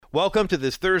Welcome to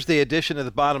this Thursday edition of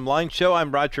the Bottom Line Show.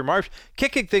 I'm Roger Marsh,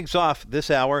 kicking things off this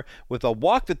hour with a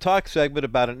Walk the Talk segment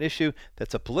about an issue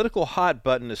that's a political hot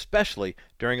button, especially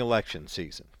during election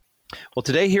season. Well,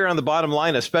 today here on the Bottom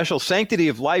Line, a special Sanctity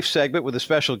of Life segment with a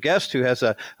special guest who has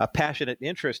a passionate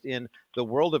interest in the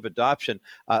world of adoption.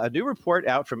 A new report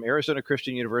out from Arizona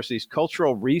Christian University's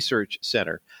Cultural Research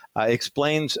Center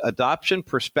explains adoption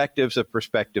perspectives of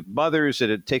prospective mothers, and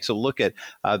it takes a look at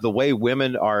the way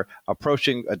women are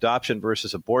approaching adoption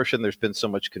versus abortion. There's been so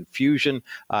much confusion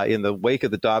in the wake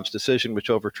of the Dobbs decision, which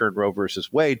overturned Roe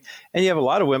versus Wade. And you have a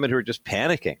lot of women who are just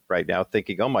panicking right now,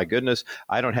 thinking, oh, my goodness,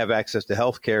 I don't have access to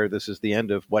health care. This is the end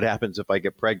of what happens if I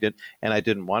get pregnant, and I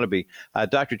didn't want to be.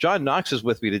 Dr. John Knox is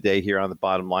with me today here on the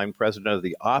Bottom Line, president of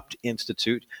the Opt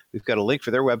Institute. We've got a link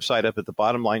for their website up at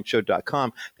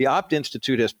thebottomlineshow.com. The Opt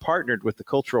Institute has partnered with the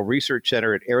Cultural Research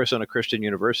Center at Arizona Christian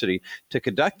University to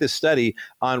conduct this study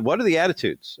on what are the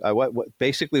attitudes,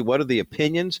 what are the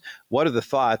opinions, what are the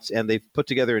thoughts, and they've put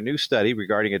together a new study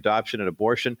regarding adoption and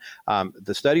abortion.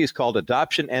 The study is called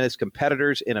Adoption and Its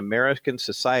Competitors in American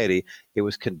Society. It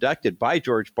was conducted by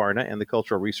George Barna and the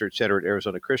Cultural Research Center at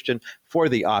Arizona Christian for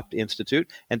the Opt Institute.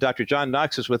 And Dr. John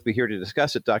Knox is with me here to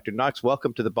discuss it. Dr. Knox,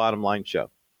 welcome to the Bottom Line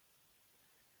Show.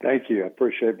 Thank you. I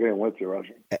appreciate being with you,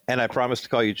 Roger. And I promise to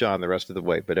call you John the rest of the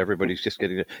way, but everybody's just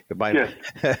getting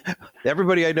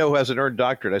everybody I know who has an earned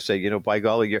doctorate, I say, by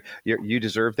golly, you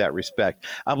deserve that respect.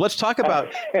 Let's talk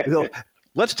about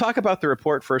Let's talk about the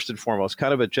report first and foremost,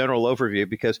 kind of a general overview,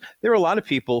 because there are a lot of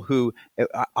people who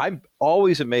I'm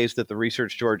always amazed at the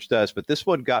research George does, but this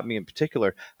one got me in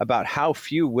particular about how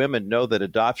few women know that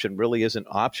adoption really is an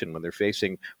option when they're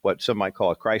facing what some might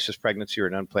call a crisis pregnancy or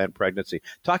an unplanned pregnancy.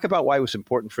 Talk about why it was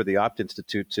important for the Opt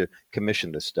Institute to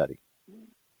commission this study.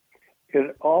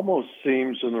 It almost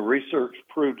seems, and the research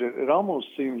proved it, it almost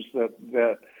seems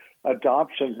that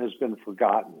adoption has been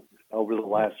forgotten over the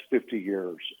last 50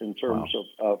 years in terms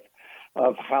of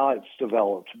how it's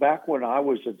developed. Back when I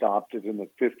was adopted in the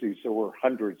 50s, there were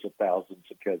hundreds of thousands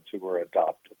of kids who were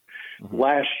adopted. Mm-hmm.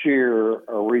 Last year,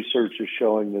 our research is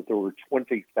showing that there were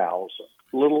 20,000,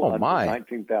 under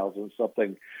 19,000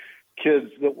 something kids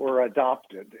that were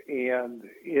adopted. And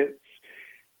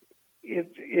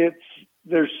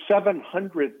there's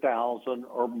 700,000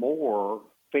 or more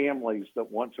families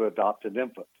that want to adopt an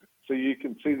infant. So you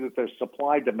can see that the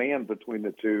supply-demand between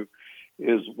the two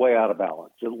is way out of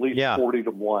balance, at least 40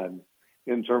 to 1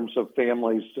 in terms of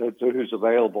families to who's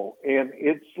available. And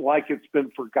it's like it's been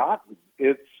forgotten.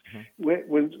 It's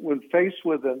when faced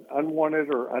with an unwanted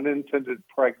or unintended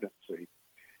pregnancy,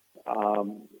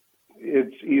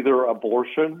 it's either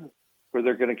abortion or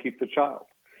they're going to keep the child.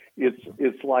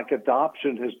 It's like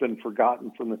adoption has been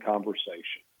forgotten from the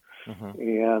conversation. Mm-hmm.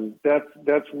 And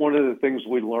that's one of the things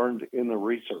we learned in the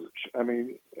research. I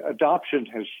mean, adoption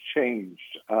has changed.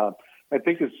 I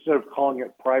think instead of calling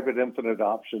it private infant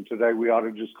adoption today, we ought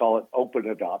to just call it open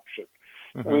adoption.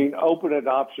 Mm-hmm. I mean, open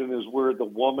adoption is where the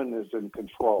woman is in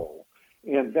control.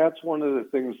 And that's one of the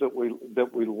things that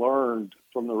we learned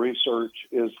from the research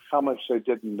is how much they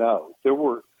didn't know.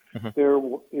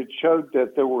 It showed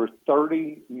that there were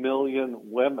 30 million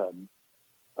women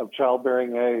of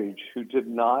childbearing age who did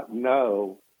not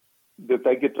know that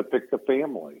they get to pick the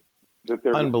family that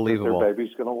their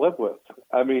baby's going to live with.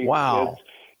 I mean, wow.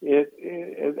 And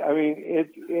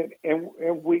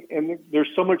there's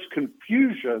so much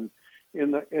confusion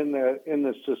in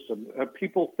the system.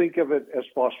 People think of it as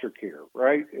foster care,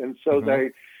 right? And so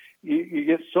you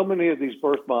get so many of these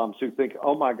birth moms who think,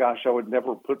 oh my gosh, I would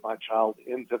never put my child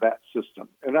into that system.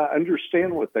 And I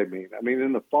understand what they mean. I mean,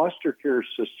 in the foster care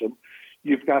system,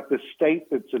 you've got the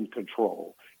state that's in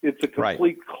control. It's a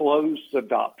complete closed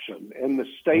adoption, and the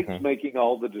state's making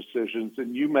all the decisions,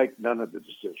 and you make none of the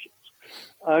decisions.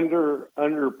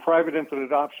 Under private infant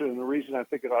adoption, and the reason I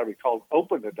think it ought to be called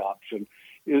open adoption,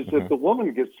 is that the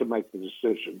woman gets to make the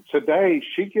decision. Today,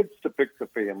 she gets to pick the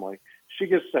family. She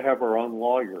gets to have her own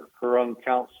lawyer, her own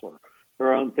counselor,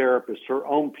 her own therapist, her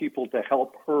own people to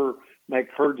help her make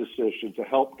her decision, to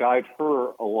help guide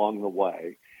her along the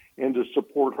way, and to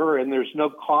support her, and there's no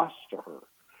cost to her.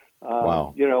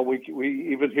 Wow.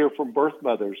 We even hear from birth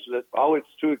mothers that, it's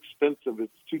too expensive,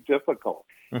 it's too difficult.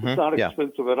 It's not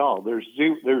expensive at all. There's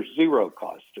zero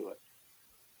cost to it.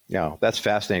 Yeah, that's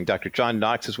fascinating. Dr. John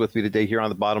Knox is with me today here on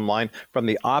the Bottom Line from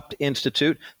the Opt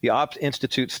Institute. The Opt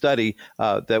Institute study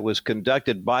that was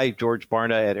conducted by George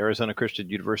Barna at Arizona Christian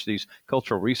University's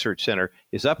Cultural Research Center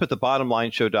is up at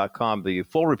thebottomlineshow.com. The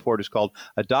full report is called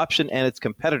Adoption and Its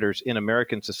Competitors in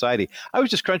American Society. I was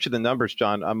just crunching the numbers,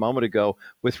 John, a moment ago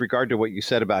with regard to what you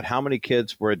said about how many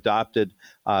kids were adopted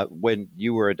when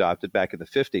you were adopted back in the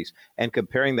 50s, and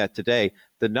comparing that today,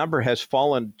 the number has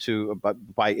fallen to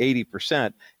by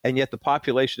 80%, and yet the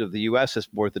population of the U.S. has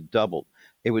more than doubled.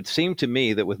 It would seem to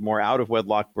me that with more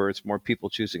out-of-wedlock births, more people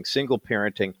choosing single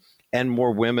parenting, and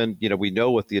more women, we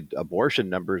know what the abortion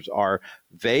numbers are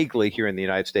vaguely here in the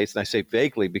United States. And I say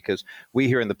vaguely because we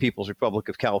here in the People's Republic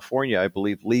of California, I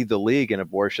believe, lead the league in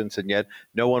abortions, and yet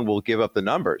no one will give up the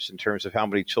numbers in terms of how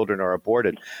many children are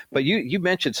aborted. But you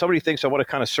mentioned so many things. I want to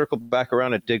kind of circle back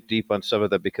around and dig deep on some of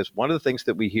them, because one of the things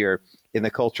that we hear in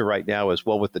the culture right now is,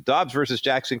 well, with the Dobbs versus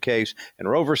Jackson case and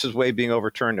Roe versus Wade being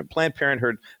overturned and Planned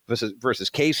Parenthood versus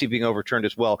Casey being overturned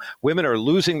as well, women are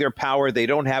losing their power. They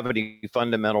don't have any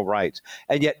fundamental rights.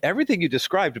 And yet everything you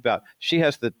described about, she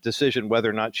has the decision whether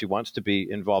or not she wants to be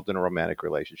involved in a romantic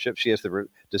relationship. She has the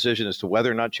decision as to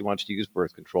whether or not she wants to use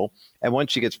birth control. And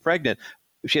once she gets pregnant,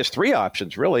 she has three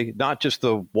options, really, not just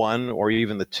the one or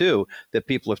even the two that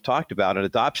people have talked about. And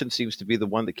adoption seems to be the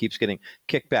one that keeps getting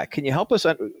kicked back. Can you help us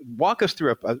walk us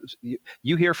through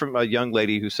you hear from a young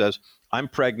lady who says, I'm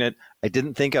pregnant. I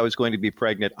didn't think I was going to be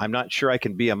pregnant. I'm not sure I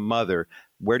can be a mother.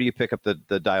 Where do you pick up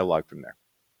the dialogue from there?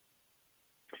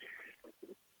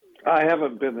 I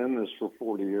haven't been in this for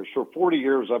 40 years. For 40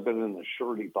 years, I've been in the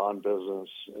surety bond business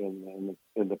in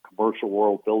the commercial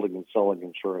world, building and selling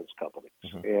insurance companies.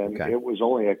 And It was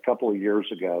only a couple of years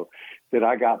ago that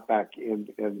I got back in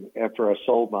after I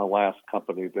sold my last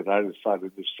company, that I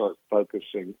decided to start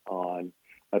focusing on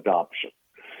adoption.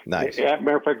 Nice. As a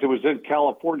matter of fact, it was in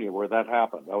California where that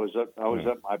happened. I was at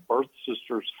my birth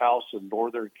sister's house in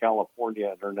Northern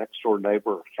California, and her next door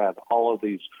neighbor had all of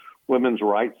these women's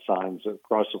rights signs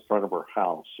across the front of her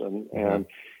house. And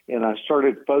I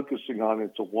started focusing on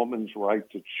it's a woman's right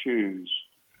to choose.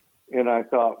 And I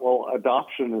thought, well,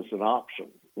 adoption is an option,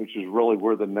 which is really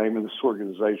where the name of this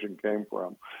organization came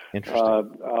from. Interesting.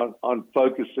 On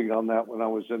focusing on that when I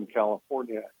was in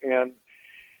California. And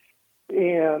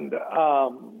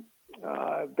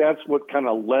that's what kind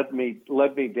of led me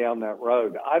down that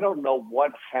road. I don't know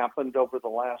what happened over the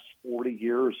last 40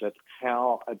 years at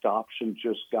how adoption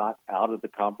just got out of the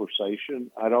conversation.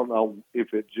 I don't know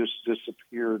if it just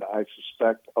disappeared. I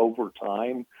suspect over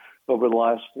time, over the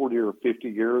last 40 or 50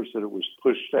 years, that it was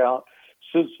pushed out.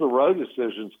 Since the Roe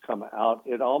decisions come out,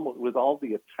 it almost, with all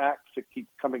the attacks that keep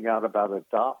coming out about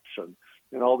adoption,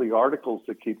 and all the articles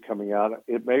that keep coming out,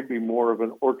 it may be more of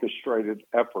an orchestrated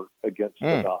effort against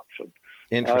adoption.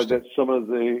 Interesting. That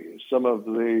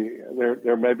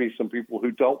there may be some people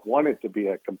who don't want it to be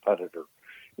a competitor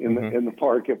in the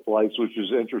marketplace, which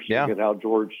is interesting in how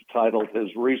George titled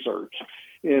his research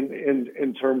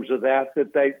in terms of that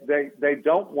they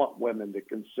don't want women to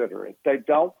consider it. They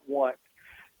don't want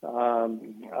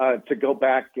to go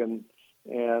back and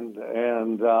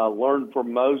learn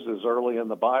from Moses early in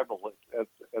the Bible at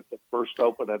the first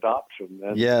open adoption,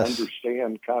 and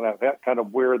understand kind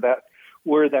of where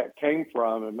that came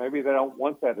from. And maybe they don't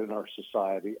want that in our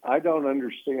society. I don't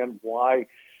understand why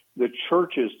the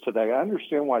churches today, I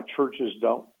understand why churches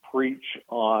don't preach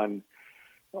on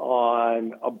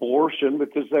abortion,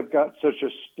 because they've got such a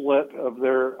split of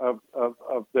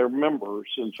their members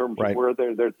in terms of where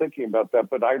they're thinking about that.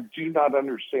 But I do not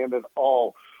understand at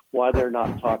all why they're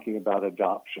not talking about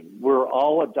adoption. We're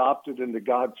all adopted into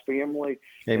God's family.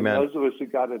 Amen. And those of us who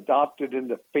got adopted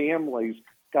into families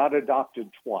got adopted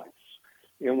twice.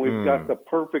 And we've got the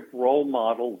perfect role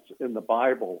models in the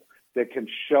Bible that can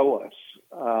show us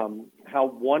how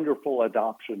wonderful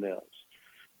adoption is.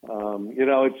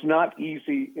 It's not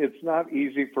easy. It's not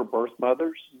easy for birth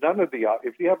mothers.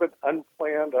 If you have an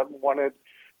unplanned, unwanted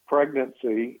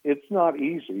pregnancy, it's not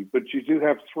easy, but you do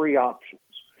have three options.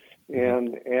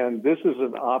 And this is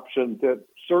an option that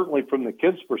certainly from the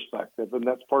kids' perspective, and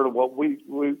that's part of what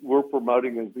we're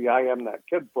promoting is the I Am That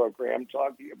Kid program,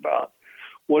 talking about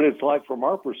what it's like from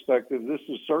our perspective. This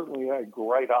is certainly a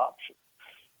great option.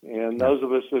 And those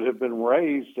of us that have been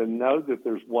raised and know that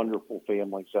there's wonderful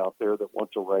families out there that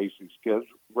want to raise these kids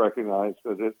recognize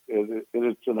that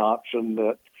it's an option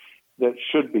that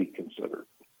should be considered.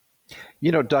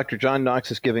 Dr. John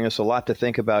Knox is giving us a lot to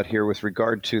think about here with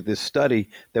regard to this study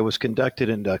that was conducted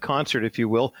in concert, if you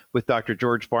will, with Dr.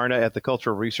 George Barna at the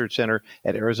Cultural Research Center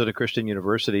at Arizona Christian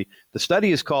University. The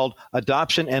study is called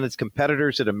Adoption and Its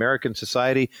Competitors in American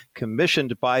Society,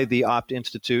 commissioned by the Opt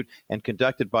Institute and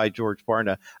conducted by George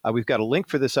Barna. We've got a link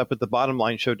for this up at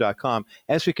thebottomlineshow.com.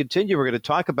 As we continue, we're going to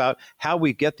talk about how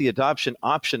we get the adoption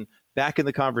option back in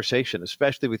the conversation,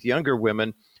 especially with younger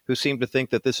women who seem to think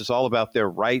that this is all about their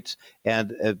rights,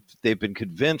 and they've been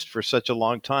convinced for such a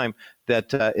long time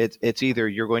that it's either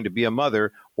you're going to be a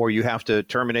mother or you have to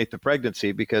terminate the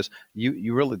pregnancy because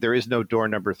you really, there is no door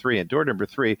number 3. And door number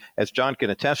 3, as John can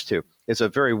attest to, is a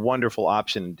very wonderful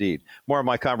option indeed. More of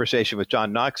my conversation with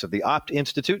John Knox of the Opt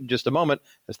Institute in just a moment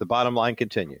as the bottom line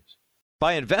continues.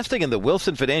 By investing in the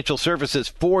Wilson Financial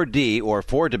Services 4D or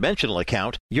 4-dimensional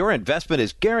account, your investment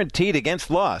is guaranteed against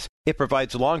loss. It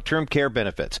provides long-term care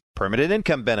benefits, permanent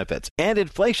income benefits, and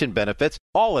inflation benefits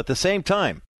all at the same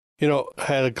time. You know, I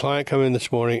had a client come in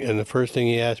this morning, and the first thing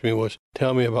he asked me was,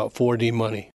 tell me about 4D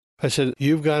money. I said,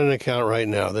 you've got an account right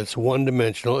now that's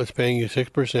one-dimensional. It's paying you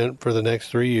 6% for the next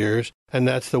 3 years, and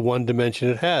that's the one dimension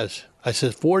it has. I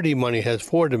said, 4D money has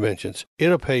 4 dimensions.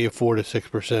 It'll pay you 4 to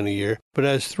 6% a year, but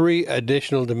has 3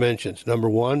 additional dimensions. Number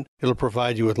 1, it'll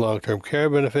provide you with long-term care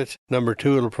benefits. Number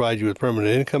 2, it'll provide you with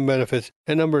permanent income benefits.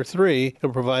 And number 3,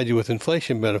 it'll provide you with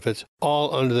inflation benefits,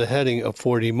 all under the heading of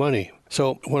 4D money.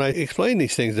 So when I explain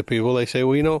these things to people, they say,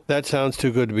 well, you know, that sounds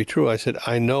too good to be true. I said,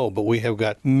 I know, but we have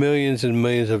got millions and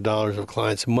millions of dollars of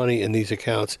clients' money in these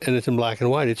accounts, and it's in black and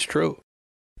white. It's true.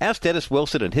 Ask Dennis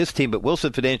Wilson and his team at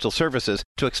Wilson Financial Services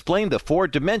to explain the 4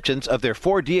 dimensions of their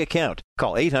 4D account.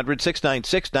 Call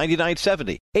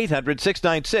 800-696-9970,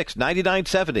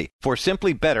 800-696-9970 for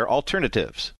simply better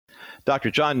alternatives.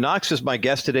 Dr. John Knox is my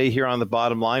guest today here on The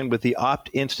Bottom Line with the Opt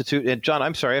Institute. And John,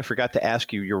 I'm sorry, I forgot to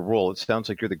ask you your role. It sounds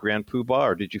like you're the Grand Poobah,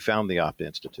 or did you found the Opt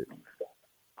Institute?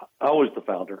 I was the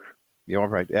founder. You're all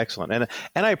right. Excellent. And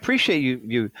I appreciate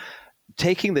you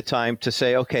taking the time to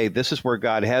say, okay, this is where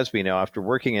God has me now after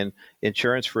working in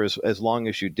insurance for as long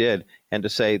as you did, and to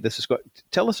say,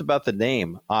 tell us about the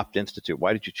name Opt Institute.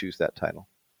 Why did you choose that title?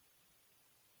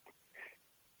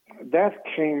 That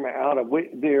came out of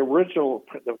the original,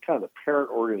 the kind of the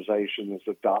parent organization is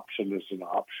Adoption is an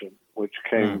Option, which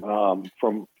came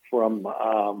from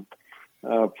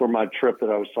my trip that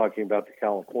I was talking about to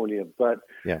California. But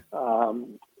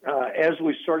as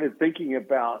we started thinking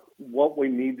about what we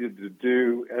needed to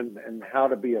do and how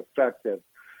to be effective,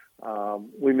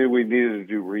 we knew we needed to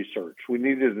do research. We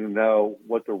needed to know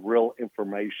what the real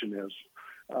information is.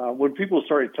 When people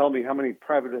started telling me how many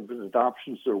private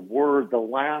adoptions there were, the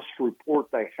last report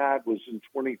they had was in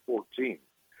 2014.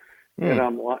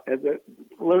 And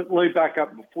let me back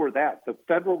up before that. The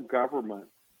federal government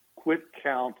quit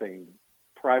counting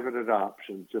private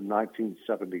adoptions in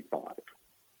 1975.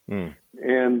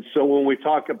 And so when we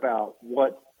talk about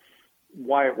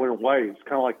why it went away, it's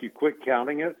kind of like you quit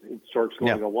counting it, it starts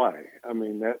going away. I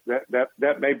mean,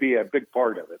 that may be a big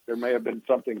part of it. There may have been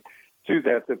something to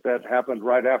that happened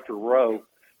right after Roe, a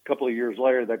couple of years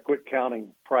later, that quit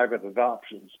counting private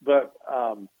adoptions. But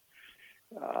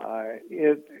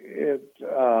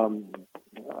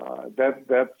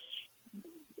that's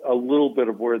a little bit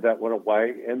of where that went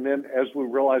away. And then as we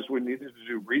realized we needed to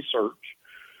do research,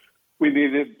 we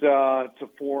needed to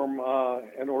form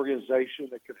an organization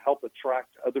that could help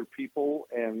attract other people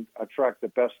and attract the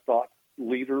best thought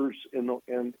leaders in the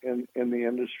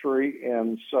industry,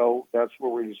 and so that's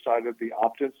where we decided the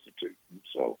Opt Institute.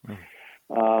 So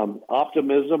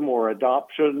optimism or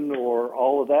adoption or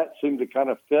all of that seemed to kind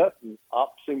of fit, and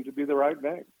Opt seemed to be the right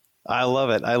name. I love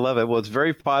it. I love it. Well, it's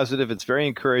very positive. It's very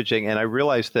encouraging. And I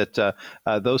realize that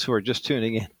those who are just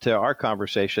tuning into our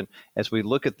conversation, as we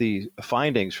look at the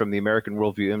findings from the American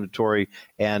Worldview Inventory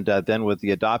and then with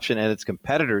the adoption and its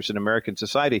competitors in American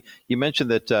society, you mentioned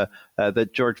that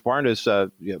that George Barna's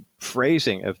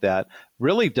phrasing of that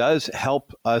really does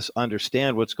help us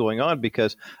understand what's going on,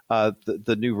 because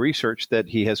the new research that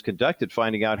he has conducted,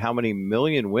 finding out how many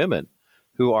million women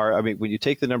who are, I mean, when you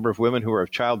take the number of women who are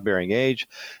of childbearing age,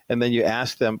 and then you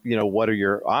ask them, what are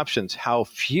your options? How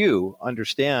few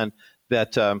understand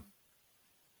that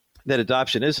that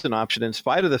adoption is an option, in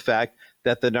spite of the fact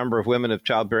that the number of women of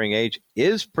childbearing age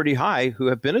is pretty high who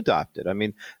have been adopted. I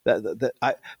mean,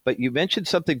 but you mentioned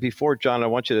something before, John. I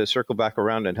want you to circle back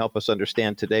around and help us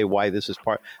understand today why this is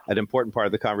an important part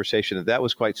of the conversation. And that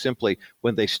was quite simply,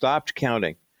 when they stopped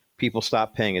counting, people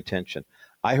stopped paying attention.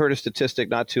 I heard a statistic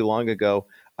not too long ago.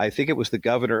 I think it was the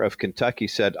governor of Kentucky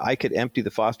said, I could empty the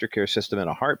foster care system in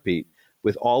a heartbeat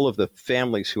with all of the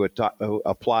families who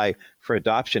apply for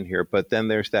adoption here. But then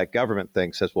there's that government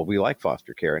thing says, well, we like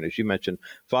foster care. And as you mentioned,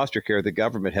 foster care, the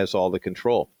government has all the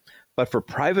control. But for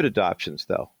private adoptions,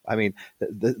 though, I mean,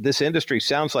 this industry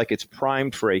sounds like it's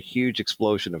primed for a huge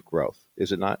explosion of growth.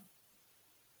 Is it not?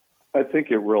 I think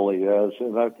it really is.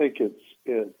 And I think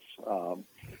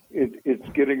it's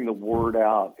getting the word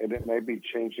out, and it may be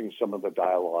changing some of the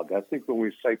dialogue. I think when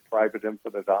we say private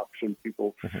infant adoption,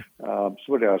 people,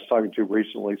 somebody I was talking to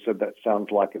recently said that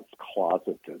sounds like it's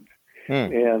closeted.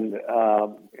 And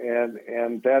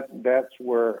that's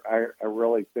where I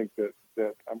really think that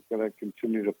I'm going to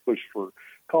continue to push for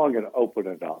calling it open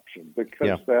adoption,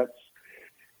 because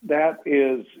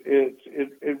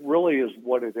it really is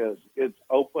what it is. It's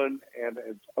open, and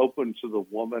it's open to the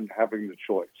woman having the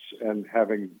choice and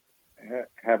having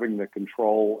the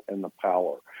control and the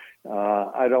power.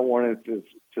 I don't want it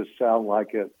to sound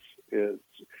like it's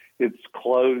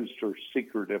closed or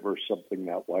secretive or something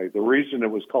that way. The reason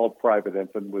it was called private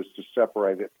infant was to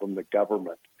separate it from the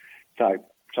government type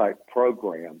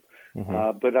program.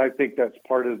 But I think that's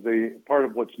part of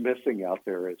what's missing out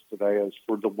there is today is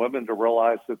for the women to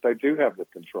realize that they do have the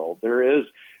control. There is,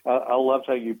 I love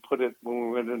how you put it when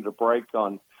we went into break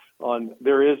on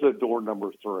there is a door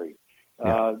number 3.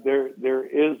 There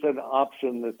is an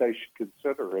option that they should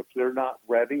consider if they're not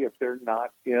ready, if they're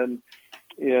not in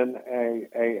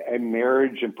a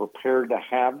marriage and prepared to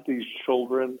have these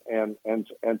children and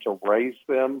to raise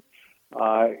them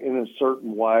in a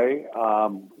certain way,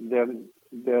 then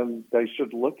they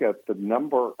should look at the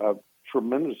number of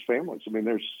tremendous families. I mean,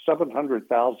 there's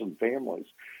 700,000 families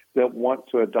that want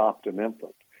to adopt an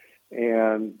infant.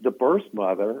 And the birth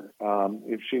mother,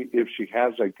 if she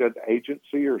has a good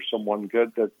agency or someone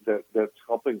good that's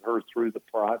helping her through the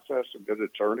process, a good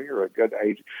attorney or a good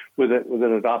agent with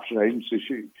an adoption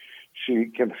agency, she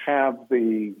can have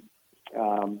the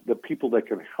people that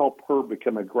can help her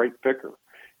become a great picker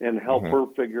and help her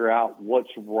figure out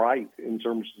what's right in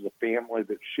terms of the family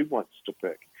that she wants to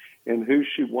pick and who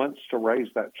she wants to raise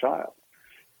that child.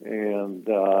 And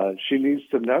she needs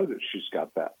to know that she's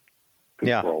got that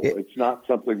control. It's not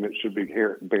something that should be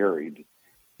buried.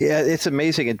 Yeah, it's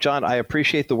amazing. And John, I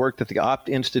appreciate the work that the Opt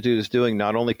Institute is doing,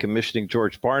 not only commissioning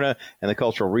George Barna and the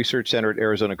Cultural Research Center at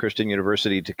Arizona Christian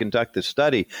University to conduct this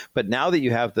study, but now that you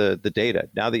have the data,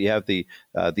 now that you have the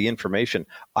information,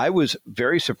 I was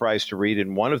very surprised to read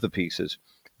in one of the pieces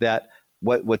that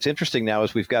what's interesting now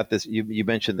is we've got this, you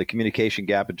mentioned the communication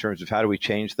gap in terms of how do we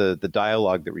change the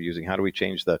dialogue that we're using, how do we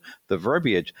change the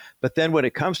verbiage, but then when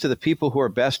it comes to the people who are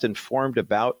best informed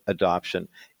about adoption,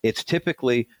 it's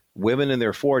typically women in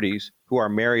their 40s who are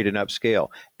married and upscale.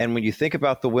 And when you think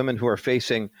about the women who are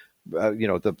facing,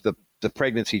 the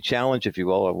pregnancy challenge, if you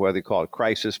will, or whether you call it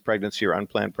crisis pregnancy or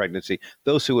unplanned pregnancy,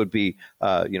 those who would be,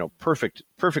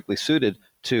 perfectly suited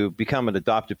to become an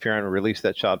adoptive parent and release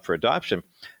that child for adoption,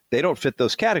 they don't fit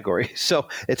those categories. So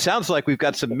it sounds like we've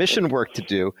got some mission work to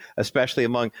do, especially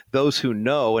among those who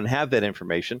know and have that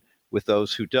information with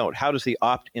those who don't. How does the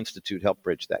Opt Institute help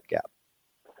bridge that gap?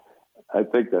 I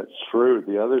think that's true.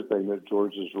 The other thing that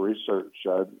George's research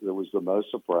that was the most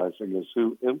surprising is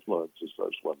who influences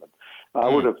those women. I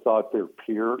would have thought their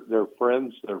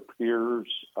friends, their peers,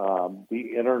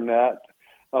 the internet,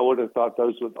 I would have thought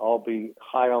those would all be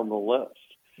high on the list.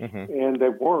 And they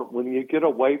weren't. When you get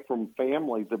away from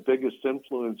family, the biggest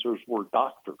influencers were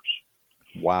doctors.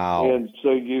 Wow. And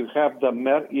so you have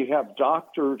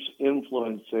doctors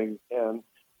influencing and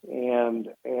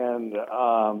then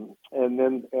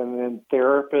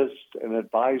therapists and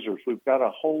advisors. We've got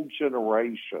a whole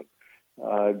generation.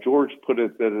 George put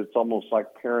it that it's almost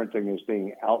like parenting is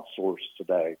being outsourced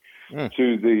today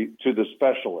to the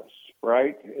specialists,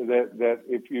 right? That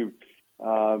if you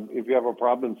have a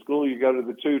problem in school, you go to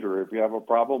the tutor. If you have a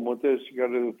problem with this, you go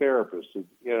to the therapist.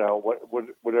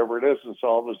 Whatever it is, and so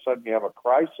all of a sudden you have a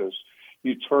crisis,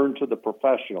 you turn to the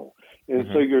professional. And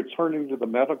so you're turning to the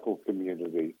medical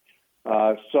community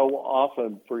so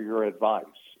often for your advice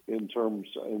in terms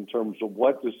of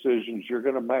what decisions you're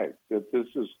going to make, that this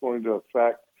is going to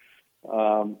affect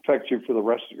you for the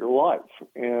rest of your life.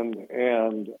 And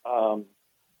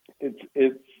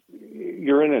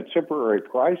you're in a temporary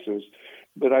crisis,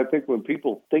 but I think when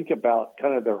people think about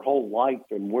kind of their whole life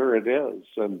and where it is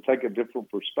and take a different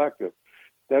perspective,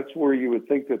 that's where you would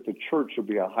think that the church would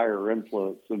be a higher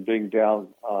influence than being down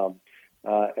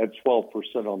at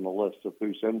 12% on the list of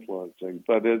who's influencing.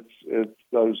 But it's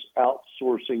those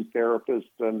outsourcing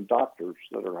therapists and doctors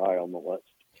that are high on the list.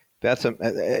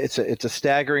 It's a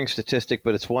staggering statistic,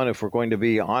 but it's one, if we're going to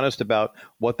be honest about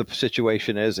what the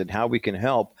situation is and how we can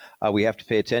help, we have to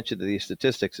pay attention to these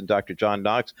statistics. And Dr. John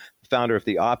Knox, the founder of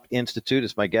the Opt Institute,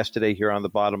 is my guest today here on The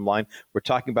Bottom Line. We're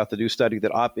talking about the new study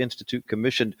that Opt Institute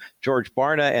commissioned George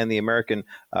Barna and the American,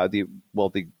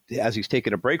 as he's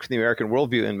taken a break from the American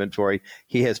Worldview Inventory,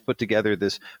 he has put together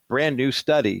this brand new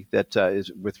study that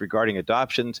is regarding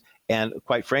adoptions and,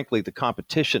 quite frankly, the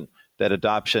competition that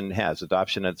adoption has.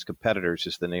 Adoption and its competitors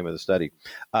is the name of the study.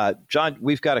 John,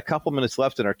 we've got a couple minutes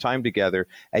left in our time together,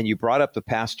 and you brought up the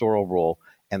pastoral role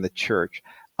and the church.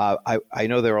 I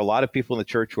know there are a lot of people in the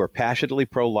church who are passionately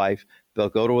pro-life. They'll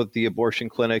go to the abortion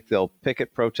clinic, they'll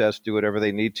picket, protest, do whatever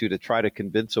they need to try to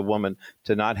convince a woman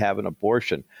to not have an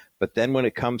abortion. But then when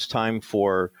it comes time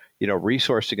for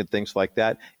resourcing and things like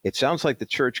that. It sounds like the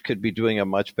church could be doing a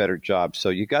much better job. So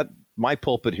you got my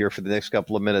pulpit here for the next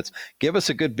couple of minutes. Give us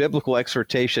a good biblical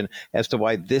exhortation as to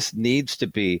why this needs to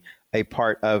be a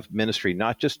part of ministry,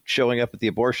 not just showing up at the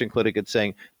abortion clinic and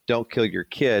saying, don't kill your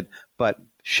kid, but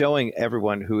showing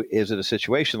everyone who is in a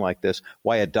situation like this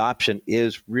why adoption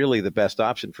is really the best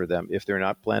option for them if they're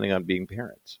not planning on being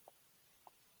parents.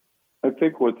 I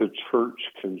think what the church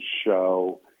can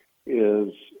show is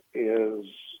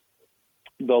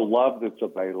the love that's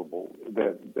available,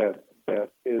 that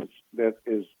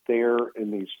is there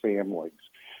in these families,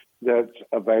 that's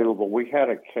available. We had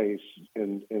a case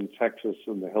in Texas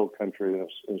in the Hill Country,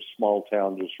 in a small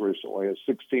town just recently,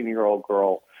 a 16-year-old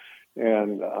girl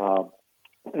and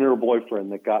her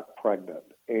boyfriend that got pregnant,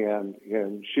 and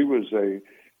she was a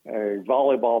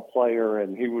volleyball player,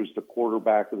 and he was the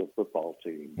quarterback of the football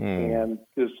team. And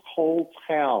this whole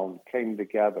town came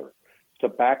together to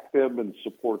back them and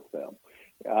support them.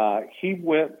 He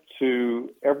went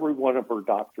to every one of her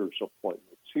doctor's appointments.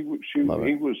 He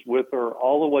was with her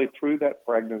all the way through that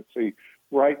pregnancy,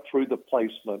 right through the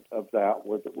placement of that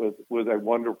with a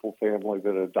wonderful family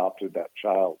that adopted that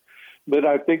child. But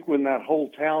I think when that whole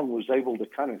town was able to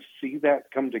kind of see that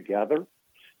come together,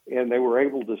 and they were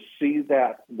able to see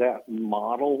that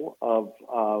model of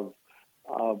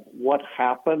what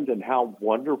happened and how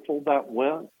wonderful that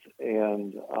went,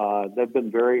 and they've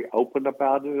been very open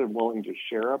about it and willing to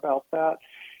share about that.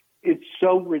 It's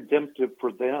so redemptive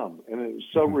for them, and it's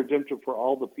so redemptive for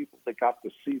all the people that got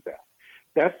to see that.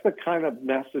 That's the kind of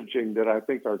messaging that I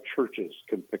think our churches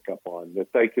can pick up on,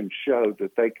 that they can show,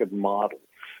 that they can model.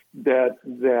 That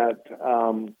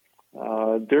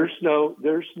there's no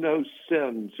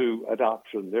sin to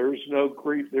adoption. There's no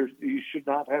grief. You should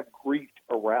not have grief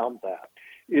around that.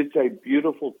 It's a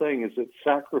beautiful thing. Is it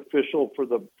sacrificial for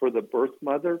the birth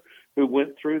mother who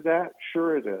went through that?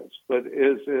 Sure, it is. But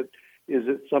is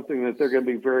it something that they're going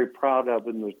to be very proud of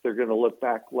and that they're going to look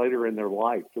back later in their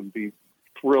life and be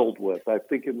thrilled with? I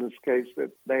think in this case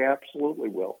that they absolutely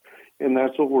will. And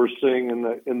that's what we're seeing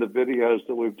in the videos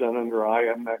that we've done under I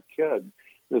Am That Kid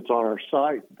that's on our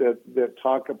site that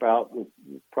talk about, we've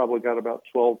probably got about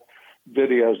 12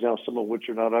 videos now, some of which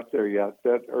are not up there yet,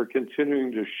 that are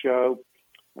continuing to show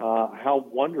how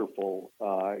wonderful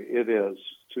it is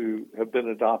to have been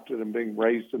adopted and being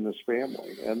raised in this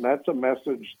family. And that's a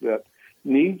message that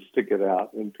needs to get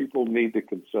out and people need to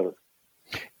consider.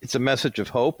 It's a message of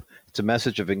hope. It's a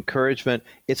message of encouragement.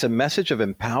 It's a message of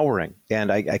empowering.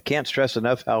 And I can't stress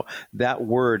enough how that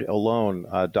word alone,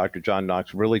 Dr. John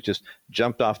Knox, really just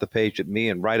jumped off the page at me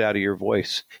and right out of your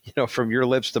voice, from your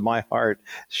lips to my heart,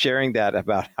 sharing that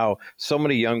about how so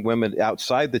many young women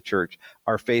outside the church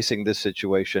are facing this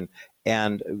situation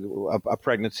and a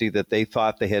pregnancy that they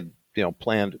thought they had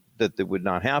planned that would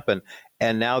not happen.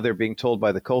 And now they're being told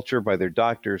by the culture, by their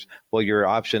doctors, well, your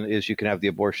option is you can have the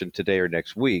abortion today or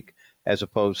next week, as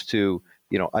opposed to,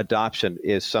 adoption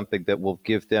is something that will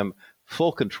give them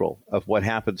full control of what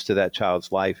happens to that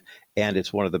child's life. And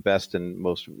it's one of the best and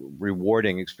most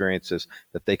rewarding experiences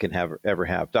that they can ever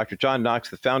have. Dr. John Knox,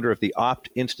 the founder of the Opt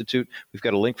Institute. We've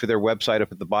got a link for their website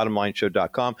up at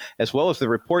thebottomlineshow.com, as well as the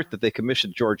report that they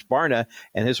commissioned George Barna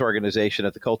and his organization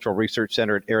at the Cultural Research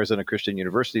Center at Arizona Christian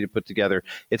University to put together.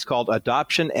 It's called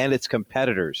Adoption and Its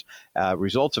Competitors,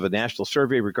 results of a national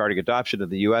survey regarding adoption in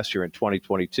the U.S. here in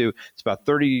 2022. It's about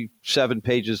 37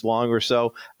 pages long or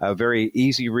so, a very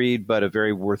easy read, but a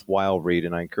very worthwhile read.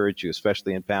 And I encourage you,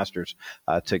 especially in pastors,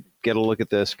 to get a look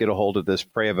at this, get a hold of this,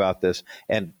 pray about this,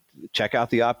 and check out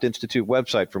the Opt Institute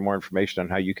website for more information on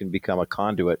how you can become a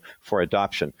conduit for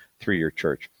adoption through your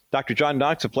church. Dr. John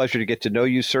Knox, a pleasure to get to know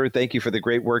you, sir. Thank you for the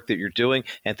great work that you're doing,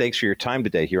 and thanks for your time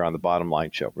today here on the Bottom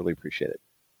Line Show. Really appreciate it.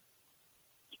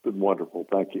 It's been wonderful.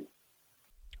 Thank you.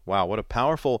 Wow, what a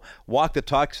powerful Walk the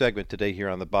Talk segment today here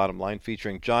on the Bottom Line,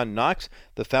 featuring John Knox,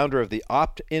 the founder of the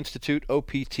Opt Institute.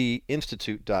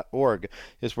 optinstitute.org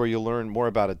is where you'll learn more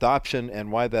about adoption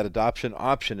and why that adoption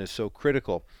option is so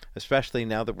critical, especially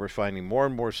now that we're finding more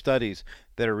and more studies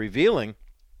that are revealing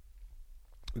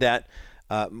that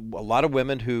a lot of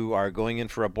women who are going in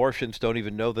for abortions don't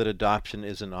even know that adoption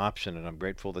is an option. And I'm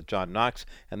grateful that John Knox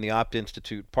and the Opt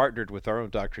Institute partnered with our own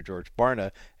Dr. George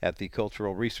Barna at the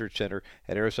Cultural Research Center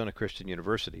at Arizona Christian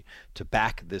University to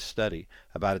back this study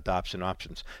about adoption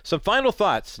options. Some final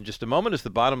thoughts in just a moment as the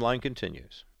Bottom Line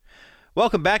continues.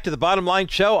 Welcome back to the Bottom Line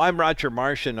Show. I'm Roger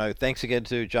Marsh, and thanks again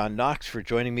to John Knox for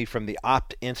joining me from the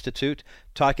Opt Institute,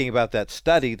 talking about that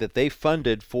study that they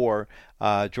funded for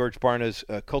George Barna's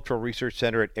Cultural Research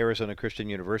Center at Arizona Christian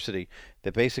University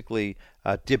that basically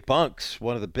debunks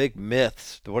one of the big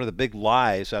myths, one of the big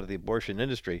lies out of the abortion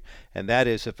industry, and that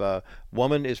is if a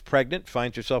woman is pregnant,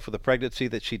 finds herself with a pregnancy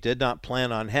that she did not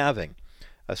plan on having,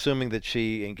 assuming that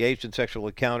she engaged in sexual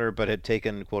encounter but had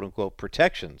taken quote-unquote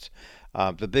protections.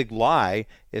 The big lie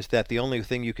is that the only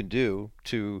thing you can do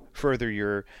to further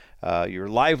your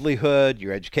livelihood,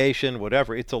 your education,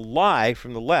 whatever, it's a lie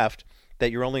from the left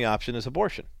that your only option is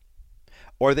abortion,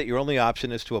 or that your only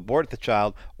option is to abort the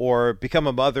child or become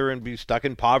a mother and be stuck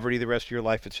in poverty the rest of your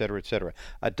life, et cetera, et cetera.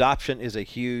 Adoption is a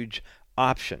huge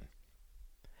option.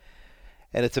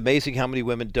 And it's amazing how many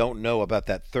women don't know about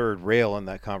that third rail in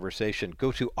that conversation.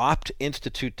 Go to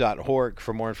optinstitute.org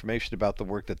for more information about the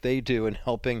work that they do in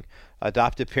helping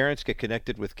adoptive parents get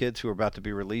connected with kids who are about to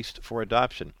be released for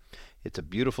adoption. It's a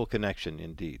beautiful connection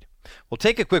indeed. We'll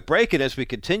take a quick break, and as we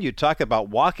continue talk about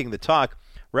walking the talk,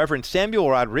 Reverend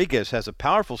Samuel Rodriguez has a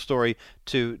powerful story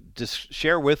to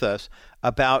share with us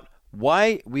about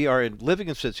why we are living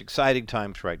in such exciting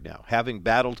times right now, having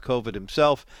battled COVID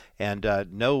himself and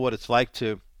know what it's like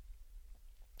to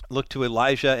look to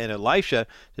Elijah and Elisha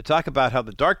to talk about how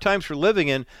the dark times we're living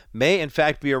in may in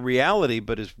fact be a reality,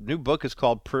 but his new book is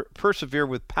called Persevere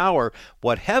with Power.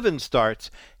 What heaven starts,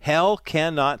 hell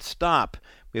cannot stop.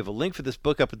 We have a link for this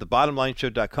book up at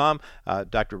thebottomlineshow.com.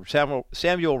 Dr.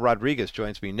 Samuel Rodriguez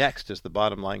joins me next as the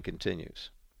Bottom Line continues.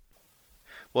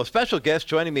 Well, a special guest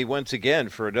joining me once again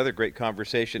for another great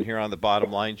conversation here on the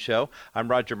Bottom Line Show.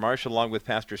 I'm Roger Marsh, along with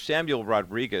Pastor Samuel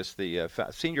Rodriguez, the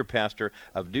senior pastor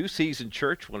of New Season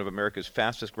Church, one of America's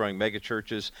fastest-growing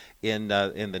megachurches in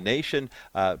the nation,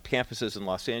 campuses in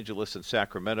Los Angeles and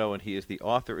Sacramento, and he is the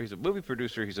author. He's a movie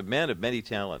producer. He's a man of many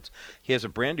talents. He has a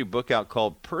brand new book out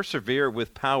called Persevere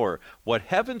with Power. What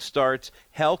heaven starts,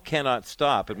 hell cannot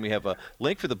stop. And we have a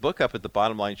link for the book up at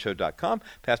thebottomlineshow.com.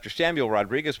 Pastor Samuel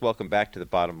Rodriguez, welcome back to the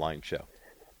Bottom Line Show.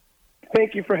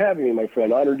 Thank you for having me, my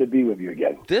friend. Honored to be with you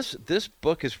again. This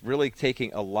book is really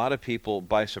taking a lot of people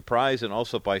by surprise and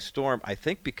also by storm, I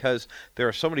think, because there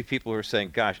are so many people who are saying,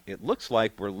 gosh, it looks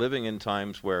like we're living in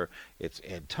times where it's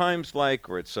in times like,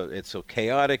 or it's so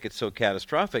chaotic, it's so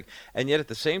catastrophic, and yet at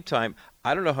the same time,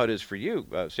 I don't know how it is for you,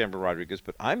 Samuel Rodriguez,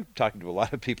 but I'm talking to a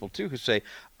lot of people, too, who say,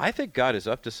 I think God is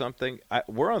up to something.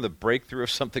 We're on the breakthrough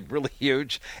of something really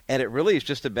huge, and it really is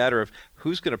just a matter of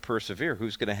who's going to persevere,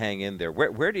 who's going to hang in there.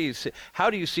 Where do you see,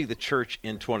 how do you see the church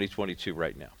in 2022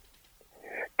 right now?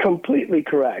 Completely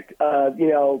correct.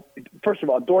 First of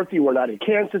all, Dorothy, we're not in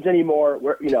Kansas anymore.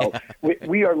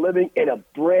 We are living in a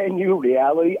brand new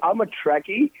reality. I'm a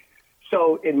Trekkie.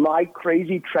 So in my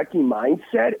crazy Trekkie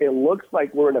mindset, it looks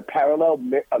like we're in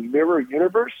a mirror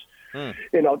universe,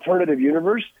 an alternative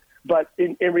universe. But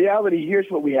in reality, here's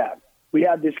what we have. We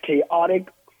have this chaotic,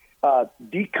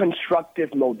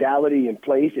 deconstructive modality in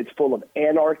place. It's full of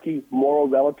anarchy, moral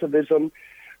relativism,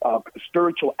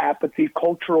 spiritual apathy,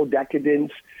 cultural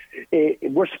decadence.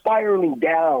 We're spiraling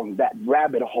down that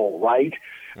rabbit hole, right,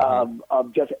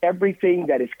 of just everything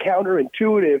that is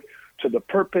counterintuitive to the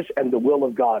purpose and the will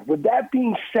of God. With that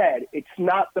being said, it's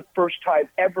not the first time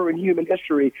ever in human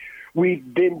history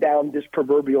we've been down this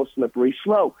proverbial slippery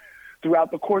slope. Throughout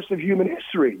the course of human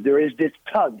history, there is this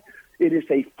tug. It is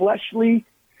a fleshly,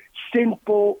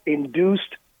 sinful,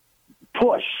 induced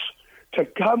push to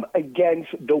come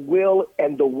against the will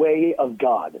and the way of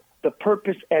God, the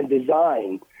purpose and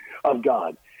design of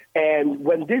God. And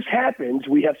when this happens,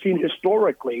 we have seen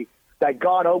historically that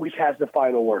God always has the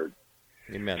final word.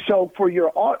 Amen. So for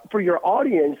your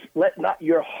audience, let not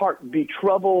your heart be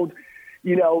troubled.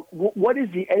 What is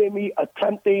the enemy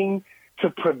attempting to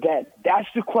prevent? That's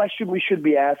the question we should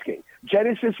be asking.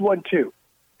 Genesis 1:2,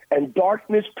 and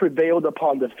darkness prevailed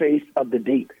upon the face of the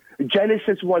deep.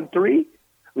 Genesis 1:3,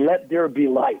 let there be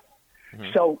light.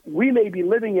 Mm-hmm. So we may be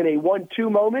living in a 1-2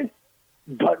 moment,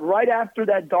 but right after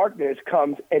that darkness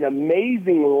comes an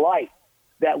amazing light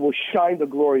that will shine the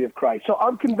glory of Christ. So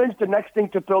I'm convinced the next thing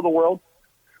to fill the world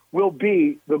will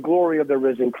be the glory of the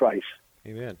risen Christ.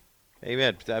 Amen.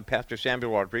 Amen. Pastor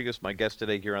Samuel Rodriguez, my guest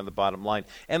today here on The Bottom Line,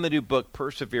 and the new book,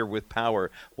 Persevere with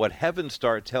Power. What heaven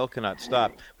starts, hell cannot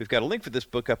stop. We've got a link for this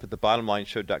book up at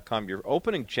thebottomlineshow.com. Your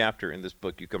opening chapter in this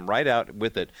book, you come right out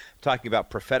with it, talking about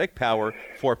prophetic power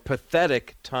for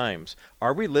pathetic times.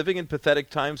 Are we living in pathetic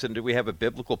times, and do we have a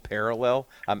biblical parallel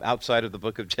outside of the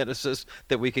book of Genesis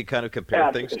that we can kind of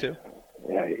compare things to?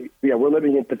 Yeah, we're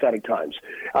living in pathetic times.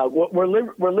 We're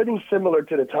living similar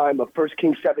to the time of 1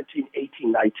 Kings 17,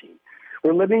 18, 19.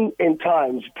 We're living in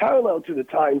times parallel to the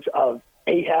times of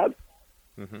Ahab,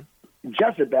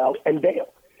 Jezebel, and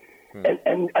Baal.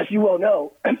 And as you all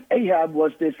know, Ahab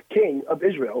was this king of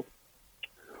Israel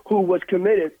who was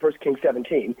committed, 1 Kings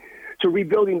 17, to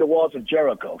rebuilding the walls of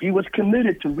Jericho. He was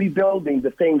committed to rebuilding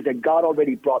the things that God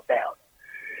already brought down.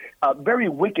 A very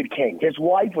wicked king. His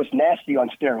wife was nasty on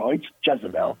steroids,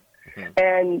 Jezebel.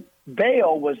 And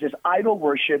Baal was this idol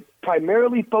worship,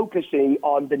 primarily focusing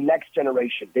on the next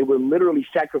generation. They would literally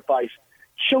sacrifice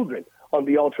children on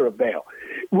the altar of Baal.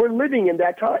 We're living in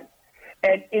that time.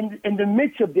 And in the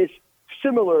midst of this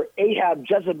similar Ahab,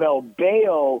 Jezebel,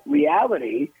 Baal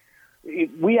reality,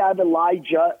 we have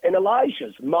Elijah and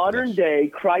Elisha's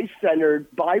modern-day,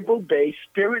 Christ-centered, Bible-based,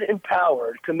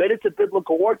 Spirit-empowered, committed to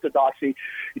biblical orthodoxy,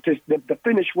 to the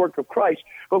finished work of Christ.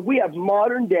 But we have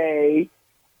modern-day,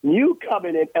 New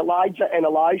Covenant Elijah and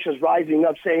Elisha's rising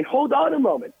up saying, hold on a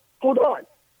moment, hold on.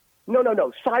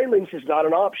 No. Silence is not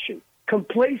an option.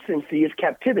 Complacency is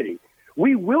captivity.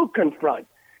 We will confront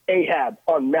Ahab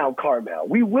on Mount Carmel.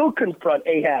 We will confront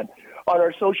Ahab on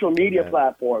our social media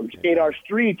platforms, in our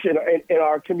streets, in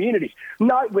our communities,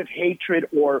 not with hatred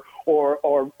or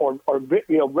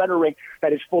rhetoric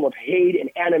that is full of hate and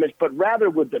animus, but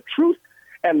rather with the truth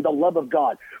and the love of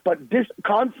God. But this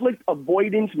conflict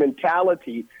avoidance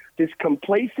mentality, this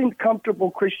complacent,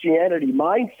 comfortable Christianity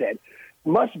mindset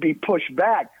must be pushed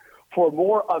back for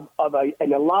more of an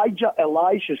Elijah,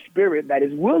 Elisha spirit that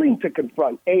is willing to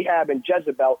confront Ahab and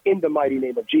Jezebel in the mighty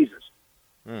name of Jesus.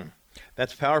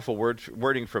 That's powerful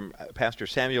wording from Pastor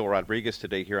Samuel Rodriguez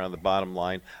today here on The Bottom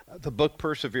Line. The book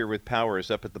Persevere with Power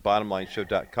is up at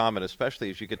thebottomlineshow.com, and especially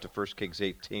as you get to 1 Kings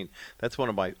 18, that's one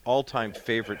of my all-time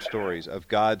favorite stories of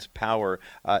God's power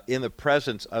in the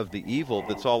presence of the evil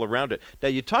that's all around it. Now,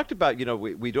 you talked about,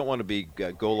 we don't want to be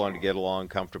go along to get along,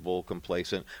 comfortable,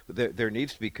 complacent. There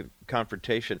needs to be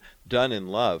confrontation done in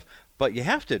love. But you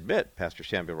have to admit, Pastor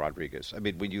Samuel Rodriguez, I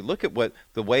mean, when you look at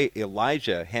the way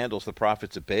Elijah handles the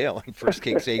prophets of Baal in 1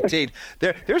 Kings 18,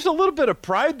 there's a little bit of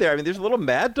pride there. I mean, there's a little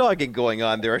mad dogging going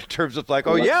on there in terms of like,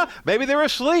 oh, yeah, maybe they're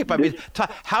asleep. I mean,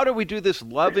 how do we do this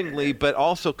lovingly but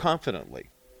also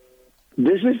confidently?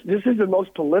 This is the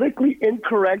most politically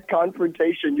incorrect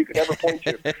confrontation you could ever point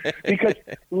to. Because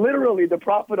literally the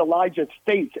prophet Elijah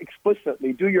states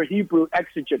explicitly, do your Hebrew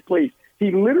exegete, please. He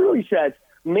literally says,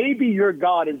 maybe your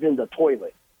God is in the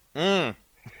toilet.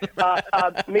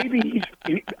 Maybe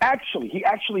he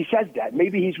actually says that.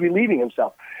 Maybe he's relieving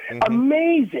himself.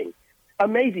 Amazing. I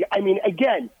mean,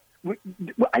 again,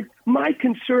 my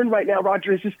concern right now,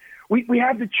 Roger, is we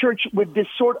have the church with this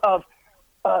sort of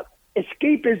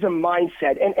escapism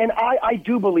mindset. And I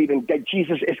do believe in that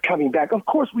Jesus is coming back. Of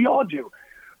course, we all do.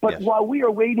 But while we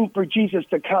are waiting for Jesus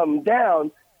to come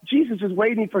down, Jesus is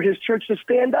waiting for his church to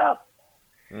stand up.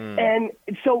 And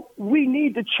so we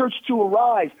need the church to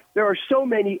arise. There are so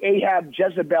many Ahab,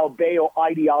 Jezebel, Baal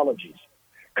ideologies,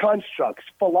 constructs,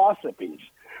 philosophies.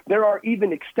 There are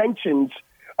even extensions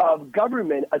of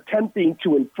government attempting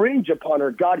to infringe upon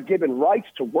our God-given rights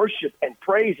to worship and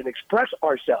praise and express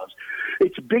ourselves.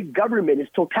 It's big government.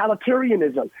 It's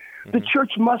totalitarianism. The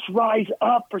church must rise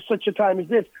up for such a time as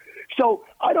this. So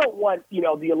I don't want, the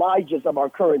Elijahs of our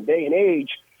current day and age,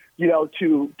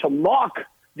 to mock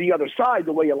the other side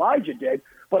the way Elijah did,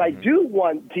 but I do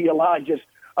want the Elijahs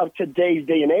of today's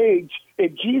day and age.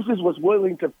 If Jesus was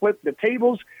willing to flip the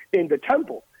tables in the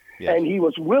temple and he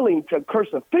was willing to curse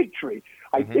a fig tree,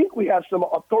 I think we have some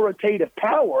authoritative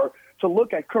power to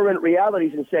look at current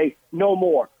realities and say, no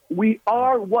more. We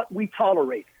are what we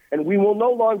tolerate, and we will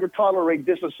no longer tolerate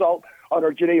this assault on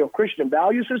our Judeo-Christian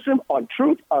value system, on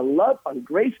truth, on love, on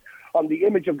grace, on the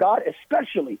image of God,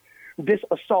 especially this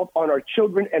assault on our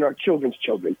children and our children's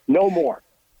children. No more.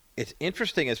 It's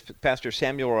interesting as Pastor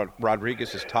Samuel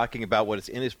Rodriguez is talking about what is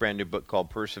in his brand new book called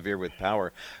Persevere with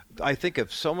Power. I think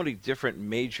of so many different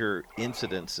major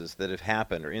incidences that have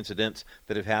happened, or incidents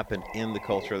that have happened in the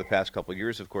culture of the past couple of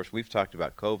years. Of course, we've talked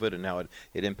about COVID and how it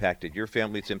impacted your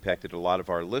family. It's impacted a lot of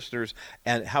our listeners,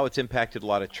 and how it's impacted a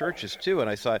lot of churches too. And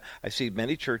I see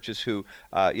many churches who,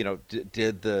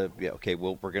 did we're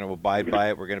going to abide by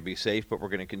it. We're going to be safe, but we're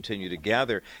going to continue to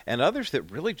gather. And others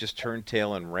that really just turned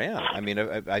tail and ran. I mean,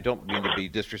 I don't mean to be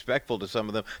disrespectful to some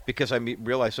of them, because I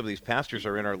realize some of these pastors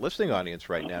are in our listening audience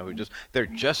right now who they're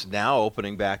just now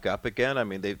opening back up again. I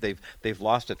mean, they've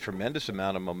lost a tremendous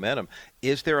amount of momentum.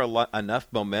 Is there enough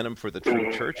momentum for the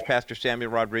true church, Pastor Samuel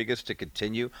Rodriguez, to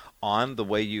continue on the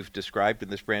way you've described in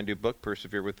this brand new book,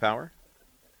 Persevere with Power?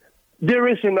 There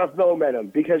is enough momentum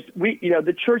because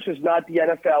the church is not the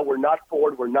NFL. We're not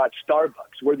Ford. We're not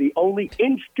Starbucks. We're the only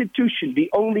institution,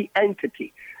 the only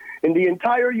entity in the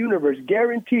entire universe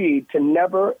guaranteed to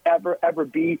never, ever, ever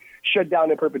be shut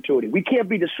down in perpetuity. We can't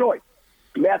be destroyed.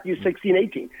 Matthew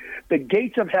 16:18. The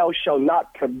gates of hell shall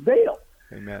not prevail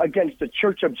against the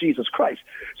church of Jesus Christ.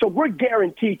 So we're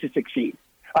guaranteed to succeed.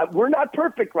 We're not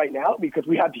perfect right now because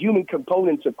we have human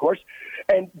components, of course,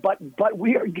 but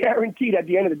we are guaranteed at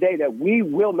the end of the day that we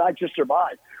will not just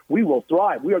survive. We will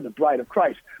thrive. We are the bride of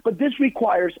Christ. But this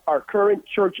requires our current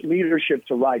church leadership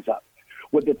to rise up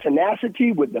with the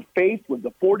tenacity, with the faith, with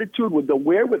the fortitude, with the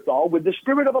wherewithal, with the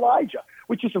spirit of Elijah,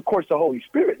 which is, of course, the Holy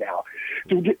Spirit now,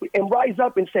 and rise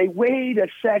up and say, wait a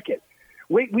second.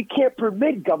 Wait, we can't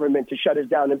permit government to shut us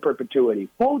down in perpetuity.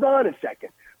 Hold on a second.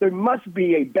 There must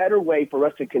be a better way for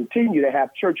us to continue to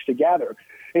have church together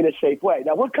in a safe way.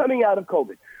 Now, we're coming out of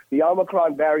COVID. The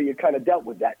Omicron variant kind of dealt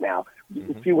with that now.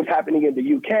 You see what's happening in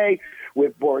the UK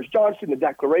with Boris Johnson, the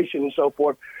declaration and so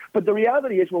forth. But the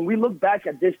reality is when we look back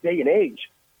at this day and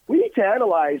age, we need to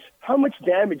analyze how much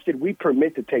damage did we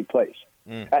permit to take place.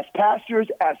 As pastors,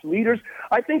 as leaders,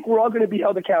 I think we're all going to be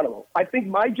held accountable. I think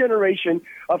my generation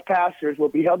of pastors will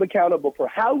be held accountable for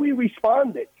how we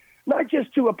responded, not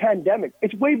just to a pandemic.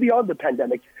 It's way beyond the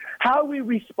pandemic. How we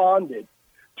responded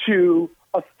to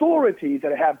authorities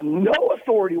that have no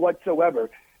authority whatsoever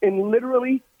in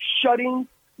literally shutting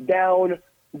down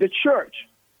the church.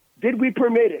 Did we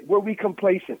permit it? Were we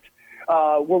complacent?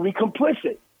 Were we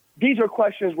complicit? These are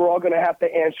questions we're all going to have to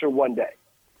answer one day.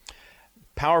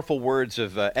 Powerful words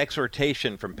of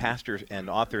exhortation from pastor and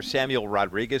author Samuel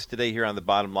Rodriguez today here on The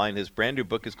Bottom Line. His brand new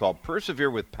book is called Persevere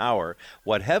with Power.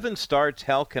 What Heaven Starts,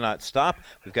 Hell Cannot Stop.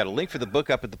 We've got a link for the book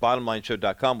up at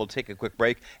thebottomlineshow.com. We'll take a quick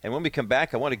break. And when we come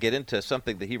back, I want to get into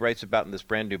something that he writes about in this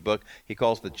brand new book he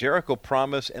calls the Jericho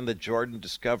Promise and the Jordan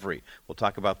Discovery. We'll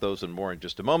talk about those and more in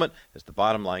just a moment as The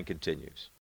Bottom Line continues.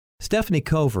 Stephanie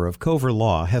Cover of Cover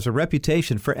Law has a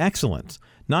reputation for excellence,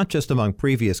 not just among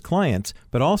previous clients,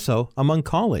 but also among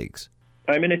colleagues.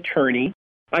 I'm an attorney.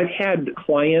 I've had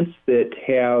clients that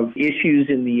have issues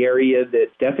in the area that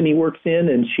Stephanie works in,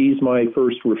 and she's my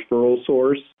first referral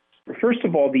source. First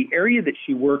of all, the area that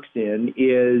she works in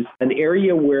is an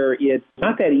area where it's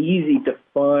not that easy to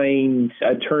find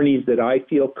attorneys that I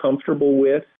feel comfortable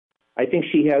with. I think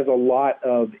she has a lot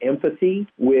of empathy,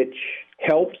 which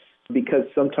helps because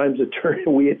sometimes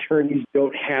we attorneys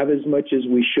don't have as much as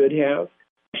we should have.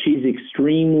 She's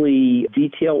extremely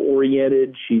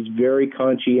detail-oriented. She's very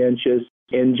conscientious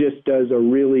and just does a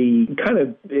really kind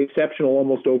of exceptional,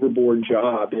 almost overboard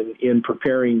job in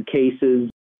preparing cases.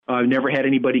 I've never had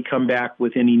anybody come back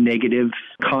with any negative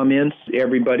comments.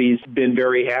 Everybody's been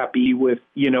very happy with,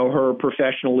 her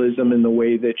professionalism and the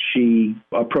way that she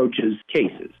approaches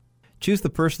cases. Choose the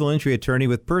personal injury attorney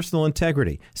with personal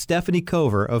integrity. Stephanie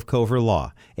Cover of Cover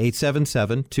Law,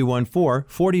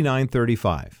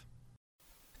 877-214-4935.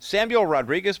 Samuel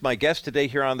Rodriguez, my guest today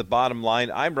here on The Bottom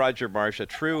Line. I'm Roger Marsh, a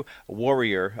true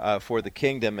warrior for the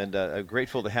kingdom, and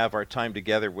grateful to have our time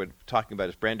together. We're talking about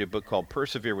his brand new book called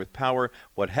Persevere with Power.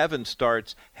 What Heaven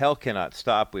Starts, Hell Cannot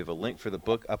Stop. We have a link for the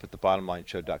book up at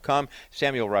thebottomlineshow.com.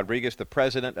 Samuel Rodriguez, the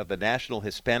president of the National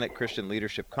Hispanic Christian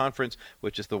Leadership Conference,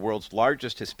 which is the world's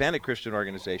largest Hispanic Christian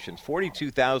organization,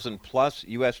 42,000 plus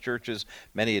U.S. churches,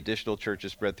 many additional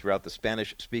churches spread throughout the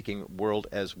Spanish-speaking world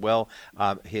as well.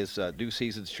 His New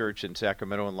Seasons Church in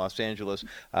Sacramento and Los Angeles,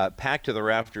 packed to the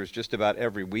rafters just about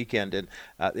every weekend. And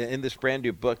in this brand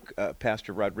new book,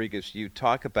 Pastor Rodriguez, you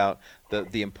talk about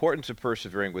the importance of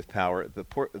persevering with power,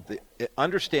 the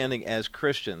understanding as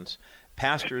Christians,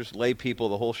 pastors, lay people,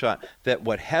 the whole shot, that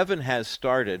what heaven has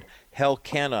started, hell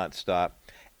cannot stop.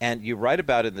 And you write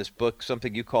about in this book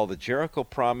something you call the Jericho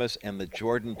Promise and the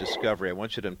Jordan Discovery. I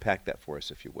want you to unpack that for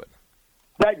us, if you would.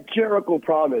 That Jericho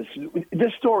Promise,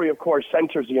 this story, of course,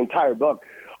 centers the entire book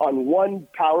on one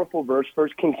powerful verse, 1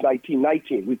 Kings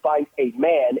 19:19. We find a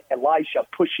man, Elisha,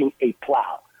 pushing a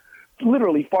plow,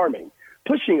 literally farming,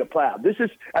 pushing a plow. This is,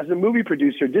 as a movie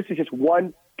producer, this is just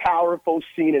one powerful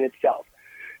scene in itself.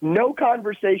 No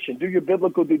conversation. Do your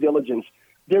biblical due diligence.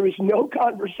 There is no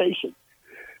conversation.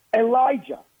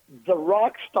 Elijah, the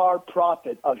rock star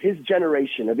prophet of his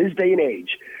generation, of his day and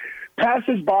age,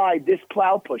 passes by this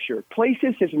plow pusher,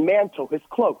 places his mantle, his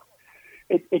cloak.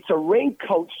 It's a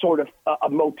raincoat sort of a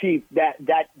motif that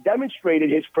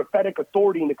demonstrated his prophetic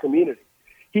authority in the community.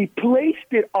 He placed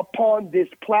it upon this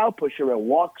plow pusher and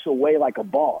walks away like a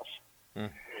boss.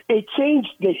 It changed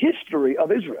the history of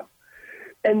Israel.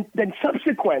 And then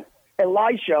subsequent,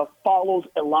 Elisha follows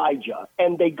Elijah,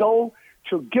 and they go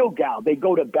to Gilgal, they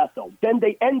go to Bethel. Then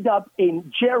they end up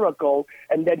in Jericho,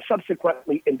 and then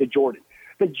subsequently in the Jordan.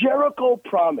 The Jericho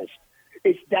Promise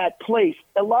is that place.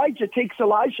 Elijah takes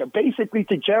Elisha basically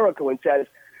to Jericho and says,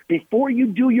 before you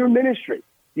do your ministry,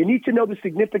 You need to know the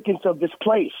significance of this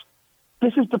place.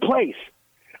 This is the place.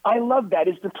 I love that.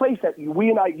 It's the place that you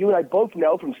and I both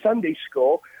know from Sunday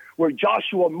school, where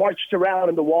Joshua marched around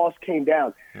and the walls came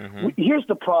down. Mm-hmm. Here's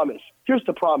the promise.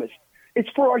 It's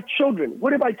for our children.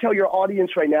 What if I tell your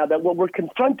audience right now that what we're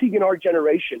confronting in our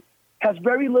generation has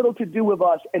very little to do with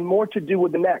us and more to do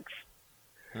with the next?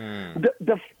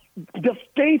 The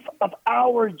faith of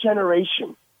our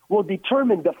generation will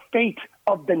determine the fate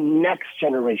of the next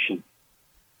generation.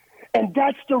 And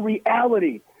that's the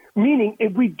reality. Meaning,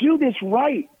 if we do this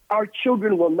right, our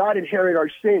children will not inherit our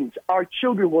sins. Our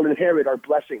children will inherit our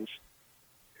blessings.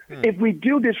 If we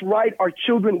do this right, our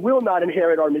children will not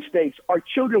inherit our mistakes. Our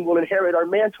children will inherit our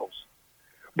mantles.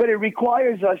 But it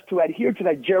requires us to adhere to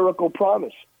that Jericho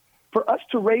promise. For us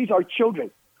to raise our children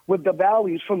with the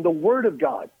values from the Word of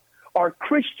God, our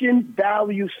Christian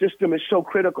value system is so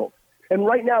critical. And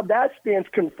right now, that stands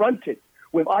confronted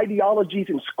with ideologies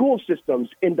and school systems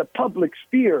in the public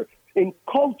sphere, in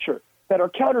culture, that are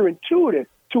counterintuitive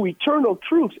to eternal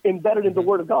truths embedded in the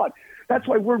Word of God. That's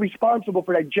why we're responsible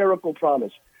for that Jericho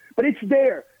promise. But it's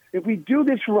there. If we do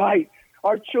this right,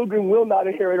 our children will not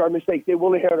inherit our mistakes. They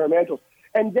will inherit our mantles.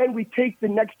 And then we take the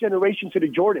next generation to the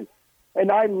Jordan.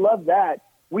 And I love that.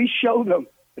 We show them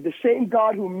that the same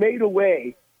God who made a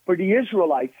way for the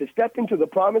Israelites to step into the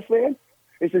promised land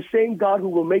is the same God who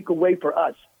will make a way for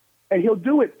us. And he'll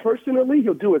do it personally.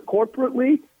 He'll do it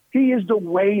corporately. He is the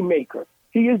way maker.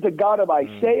 He is the God of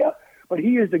Isaiah, but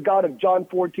he is the God of John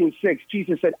 14:6.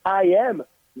 Jesus said, I am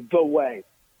the way.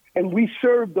 And we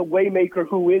serve the way maker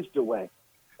who is the way.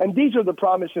 And these are the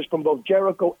promises from both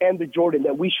Jericho and the Jordan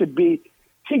that we should be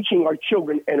teaching our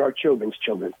children and our children's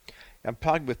children. I'm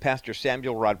talking with Pastor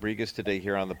Samuel Rodriguez today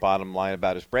here on The Bottom Line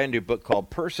about his brand new book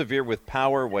called Persevere with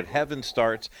Power, What Heaven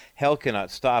Starts, Hell Cannot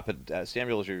Stop. And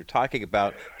Samuel, as you're talking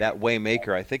about that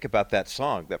Waymaker, I think about that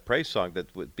song, that praise song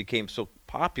that became so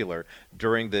popular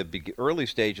during the early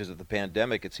stages of the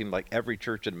pandemic. It seemed like every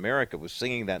church in America was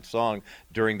singing that song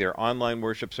during their online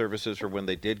worship services or when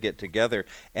they did get together.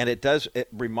 And it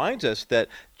reminds us that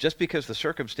just because the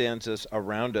circumstances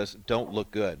around us don't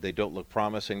look good, they don't look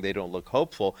promising, they don't look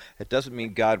hopeful, it doesn't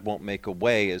mean God won't make a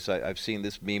way. As I've seen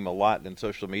this meme a lot in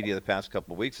social media the past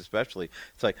couple of weeks especially.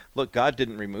 It's like, look, God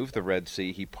didn't remove the Red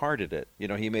Sea, he parted it.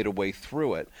 He made a way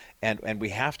through it. And we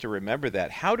have to remember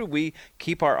that. How do we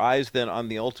keep our eyes then on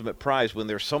the ultimate prize when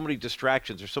there's so many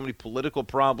distractions, there's so many political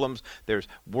problems, there's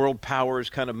world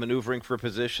powers kind of maneuvering for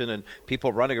position and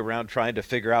people running around trying to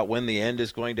figure out when the end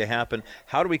is going to happen?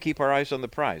 How do we keep our eyes on the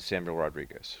prize, Samuel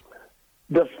Rodriguez?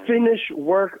 The finished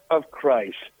work of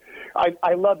Christ.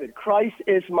 I love it. Christ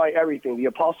is my everything. The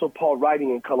Apostle Paul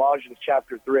writing in Colossians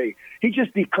chapter 3, he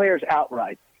just declares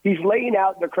outright. He's laying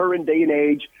out the current day and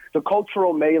age, the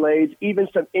cultural melees, even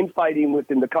some infighting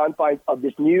within the confines of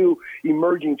this new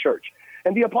emerging church.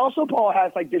 And the Apostle Paul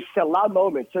has like this Selah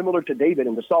moment similar to David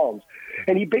in the Psalms.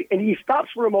 And he stops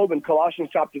for a moment, Colossians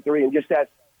chapter 3, and just says,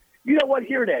 you know what,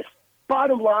 here it is.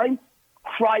 Bottom line,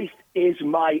 Christ is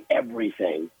my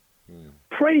everything.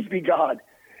 Praise be God.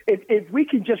 If we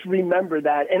can just remember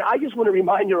that, and I just want to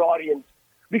remind your audience,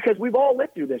 because we've all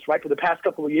lived through this, right, for the past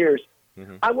couple of years,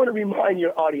 I want to remind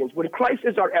your audience, when Christ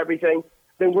is our everything,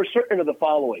 then we're certain of the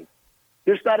following.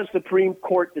 There's not a Supreme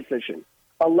Court decision,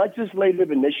 a legislative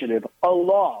initiative, a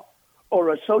law,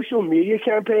 or a social media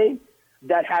campaign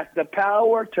that has the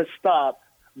power to stop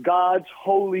God's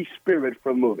Holy Spirit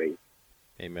from moving.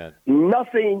 Amen.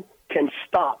 Nothing can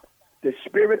stop the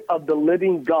Spirit of the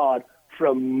living God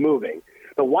from moving.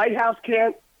 The White House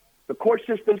can't, the court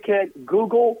systems can't,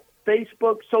 Google,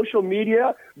 Facebook, social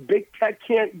media, big tech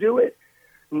can't do it.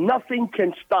 Nothing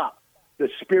can stop the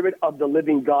Spirit of the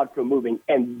living God from moving.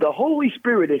 And the Holy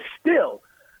Spirit is still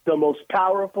the most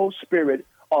powerful spirit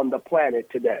on the planet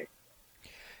today.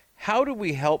 How do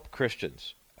we help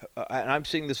Christians? And I'm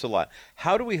seeing this a lot.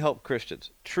 How do we help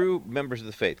Christians, true members of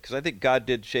the faith? Because I think God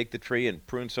did shake the tree and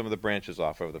prune some of the branches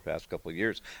off over the past couple of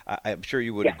years. I'm sure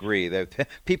you would agree that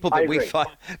people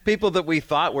that we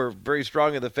thought were very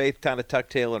strong in the faith kind of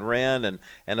tucked tail and ran,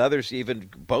 and others even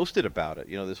boasted about it.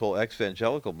 This whole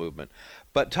evangelical movement.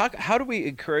 But how do we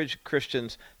encourage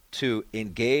Christians to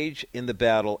engage in the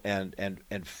battle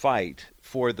and fight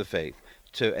for the faith,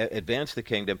 to advance the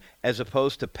kingdom, as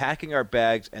opposed to packing our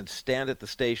bags and stand at the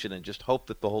station and just hope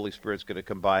that the Holy Spirit's going to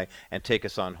come by and take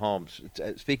us on home?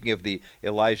 Speaking of the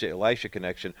Elijah-Elisha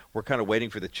connection, we're kind of waiting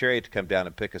for the chariot to come down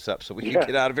and pick us up so we can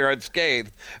get out of here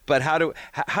unscathed. But how do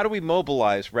we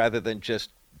mobilize rather than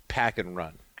just pack and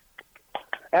run?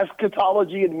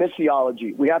 Eschatology and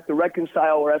missiology. We have to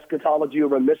reconcile our eschatology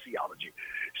over missiology.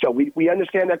 So we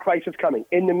understand that Christ is coming.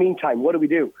 In the meantime, what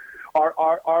do?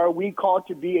 Are we called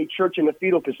to be a church in a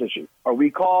fetal position? Are we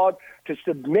called to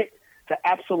submit to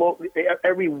absolutely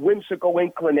every whimsical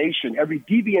inclination, every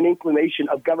deviant inclination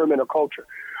of government or culture?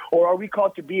 Or are we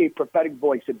called to be a prophetic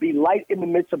voice, to be light in the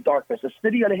midst of darkness, a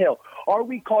city on a hill? Are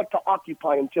we called to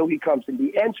occupy until he comes? And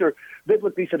the answer,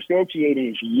 biblically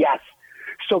substantiated, is yes.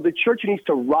 So the church needs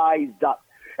to rise up.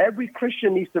 Every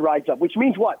Christian needs to rise up, which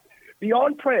means what?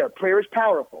 Beyond prayer, prayer is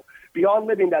powerful. Beyond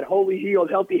living that holy, healed,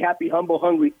 healthy, happy, humble,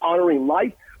 hungry, honoring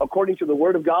life according to the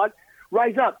word of God,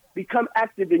 rise up. Become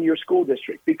active in your school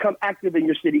district. Become active in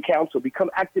your city council. Become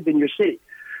active in your city.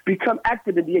 Become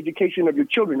active in the education of your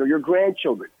children or your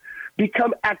grandchildren.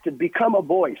 Become active. Become a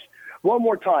voice. One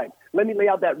more time, let me lay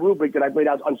out that rubric that I've laid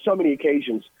out on so many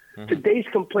occasions. Mm-hmm. Today's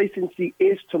complacency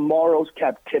is tomorrow's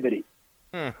captivity.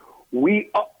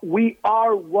 We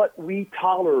are what we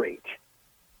tolerate.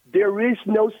 There is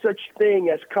no such thing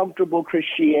as comfortable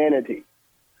Christianity.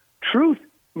 Truth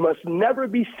must never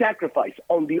be sacrificed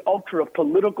on the altar of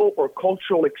political or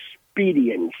cultural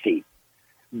expediency.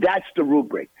 That's the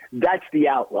rubric. That's the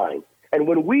outline. And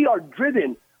when we are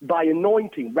driven by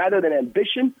anointing rather than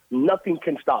ambition, nothing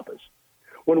can stop us.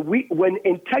 When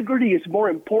integrity is more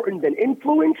important than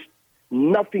influence,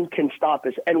 nothing can stop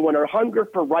us. And when our hunger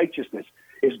for righteousness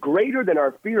is greater than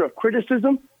our fear of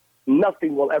criticism,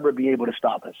 nothing will ever be able to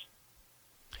stop us.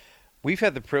 We've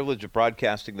had the privilege of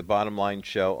broadcasting the Bottom Line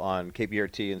show on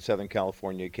KBRT in Southern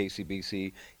California,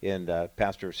 KCBC in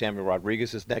Pastor Samuel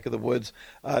Rodriguez's neck of the woods,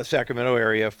 Sacramento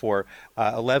area for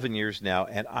 11 years now.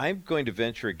 And I'm going to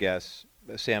venture a guess,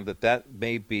 Sam, that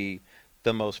may be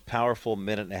the most powerful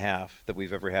minute and a half that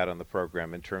we've ever had on the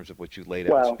program in terms of what you laid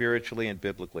out spiritually and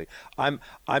biblically. I'm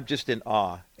just in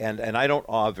awe, and I don't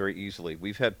awe very easily.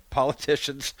 We've had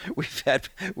politicians,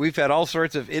 we've had all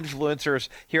sorts of influencers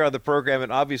here on the program,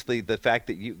 and obviously the fact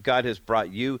that God has brought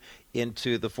you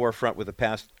into the forefront with the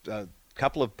past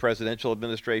couple of presidential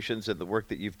administrations and the work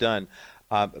that you've done.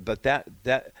 But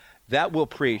that will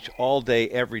preach all day,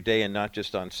 every day, and not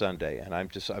just on Sunday. And I'm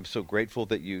so grateful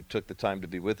that you took the time to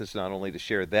be with us, not only to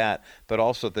share that, but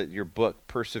also that your book,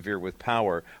 Persevere with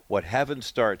Power, What Heaven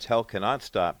Starts, Hell Cannot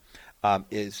Stop,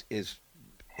 is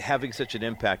having such an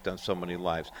impact on so many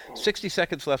lives. 60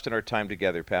 seconds left in our time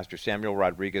together, Pastor Samuel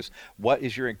Rodriguez. What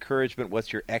is your encouragement?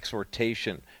 What's your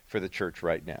exhortation for the church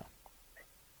right now?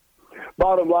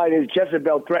 Bottom line is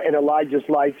Jezebel threatened Elijah's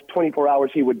life. 24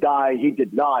 hours he would die. He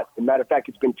did not. As a matter of fact,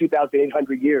 it's been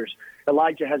 2,800 years.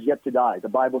 Elijah has yet to die. The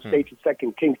Bible states in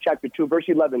 2 Kings chapter 2, verse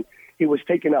 11, he was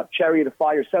taken up. Chariot of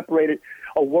fire separated.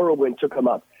 A whirlwind took him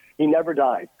up. He never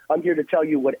died. I'm here to tell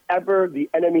you, whatever the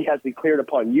enemy has declared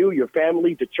upon you, your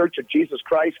family, the church of Jesus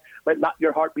Christ, let not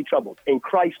your heart be troubled. In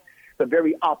Christ, the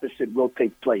very opposite will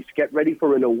take place. Get ready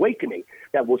for an awakening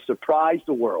that will surprise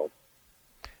the world.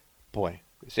 Boy.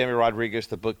 Samuel Rodriguez,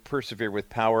 the book Persevere with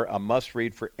Power, a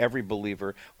must-read for every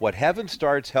believer. What heaven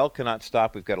starts, hell cannot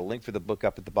stop. We've got a link for the book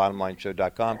up at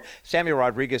thebottomlineshow.com. Samuel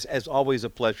Rodriguez, as always,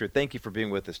 a pleasure. Thank you for being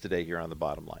with us today here on The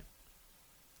Bottom Line.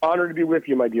 Honored to be with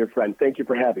you, my dear friend. Thank you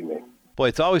for having me. Boy,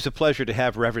 it's always a pleasure to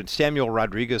have Reverend Samuel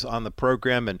Rodriguez on the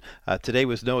program, and today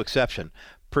was no exception.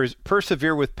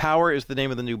 Persevere with Power is the name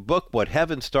of the new book. What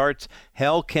Heaven Starts,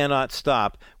 Hell Cannot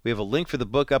Stop. We have a link for the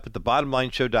book up at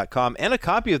thebottomlineshow.com and a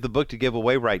copy of the book to give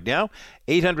away right now.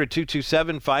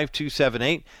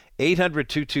 800-227-5278.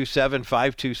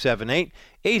 800-227-5278.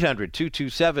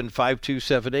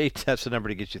 800-227-5278. That's the number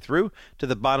to get you through to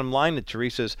the bottom line. And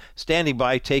Teresa's standing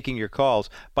by taking your calls.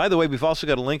 By the way, we've also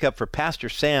got a link up for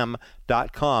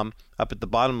PastorSam.com up at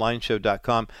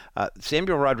thebottomlineshow.com.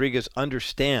 Samuel Rodriguez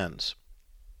understands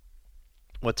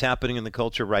what's happening in the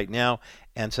culture right now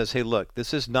and says, hey, look,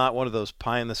 this is not one of those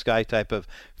pie-in-the-sky type of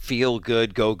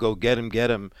feel-good, go get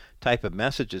him type of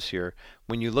messages here.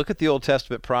 When you look at the Old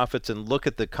Testament prophets and look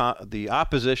at the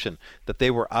opposition that they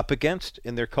were up against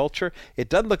in their culture, it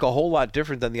doesn't look a whole lot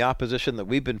different than the opposition that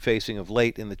we've been facing of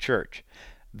late in the church.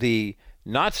 The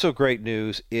not-so-great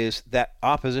news is that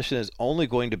opposition is only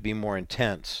going to be more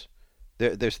intense.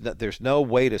 There's no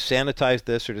way to sanitize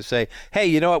this or to say, hey,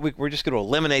 you know what, we're just going to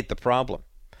eliminate the problem.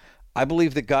 I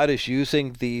believe that God is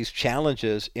using these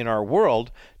challenges in our world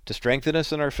to strengthen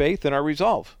us in our faith and our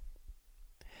resolve.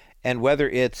 And whether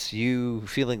it's you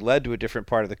feeling led to a different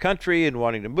part of the country and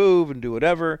wanting to move and do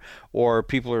whatever, or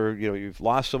people are, you've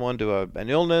lost someone to an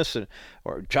illness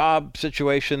or a job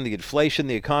situation, the inflation,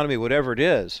 the economy, whatever it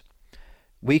is,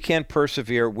 we can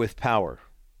persevere with power.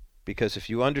 Because if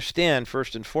you understand,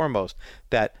 first and foremost,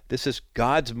 that this is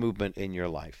God's movement in your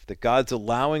life, that God's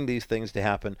allowing these things to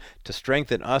happen to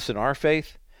strengthen us in our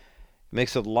faith,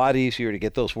 makes it a lot easier to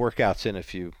get those workouts in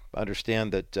if you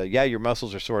understand that, your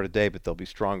muscles are sore today, but they'll be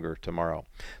stronger tomorrow.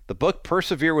 The book,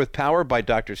 Persevere with Power by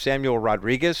Dr. Samuel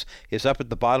Rodriguez, is up at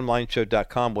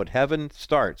thebottomlineshow.com. When heaven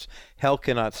starts, hell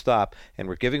cannot stop. And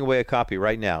we're giving away a copy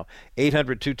right now.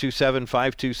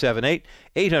 800-227-5278,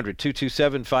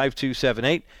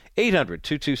 800-227-5278,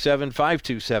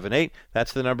 800-227-5278.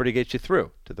 That's the number to get you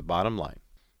through to the bottom line.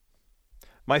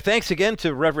 My thanks again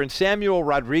to Reverend Samuel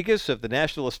Rodriguez of the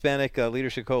National Hispanic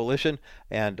Leadership Coalition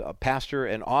and a pastor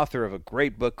and author of a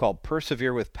great book called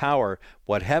Persevere with Power,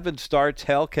 What Heaven Starts,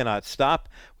 Hell Cannot Stop.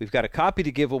 We've got a copy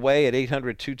to give away at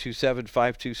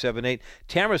 800-227-5278.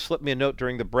 Tamara slipped me a note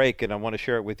during the break, and I want to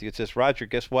share it with you. It says, Roger,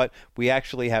 guess what? We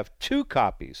actually have 2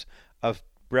 copies of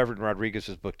Reverend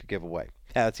Rodriguez's book to give away.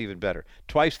 That's even better.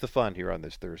 Twice the fun here on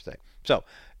this Thursday. So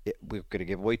we're going to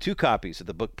give away 2 copies of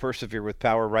the book Persevere with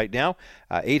Power right now.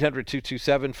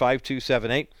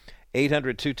 800-227-5278.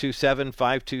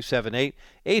 800-227-5278.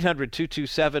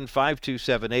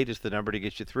 800-227-5278 is the number to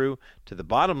get you through to the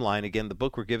bottom line. Again, the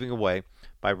book we're giving away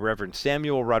by Reverend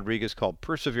Samuel Rodriguez called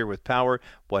Persevere with Power.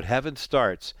 What heaven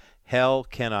starts, hell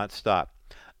cannot stop.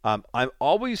 I'm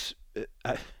always,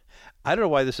 I don't know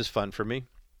why this is fun for me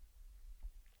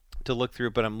to look through,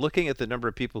 but I'm looking at the number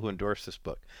of people who endorse this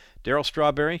book. Darryl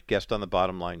Strawberry, guest on the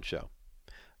Bottom Line Show.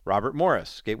 Robert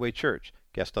Morris, Gateway Church,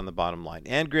 guest on the Bottom Line.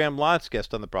 Ann Graham Lotz,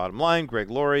 guest on the Bottom Line. Greg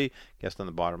Laurie, guest on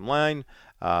the Bottom Line.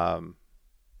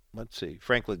 Let's see.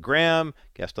 Franklin Graham,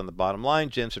 guest on the Bottom Line.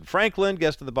 Jensen Franklin,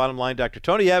 guest on the Bottom Line. Dr.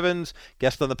 Tony Evans,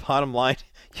 guest on the Bottom Line.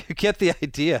 You get the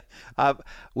idea.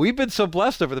 We've been so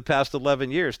blessed over the past 11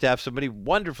 years to have so many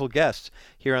wonderful guests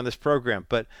here on this program.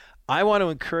 But I want to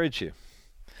encourage you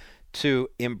to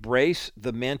embrace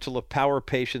the mantle of power,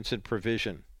 patience, and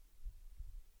provision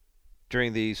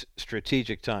during these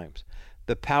strategic times.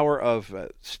 The power of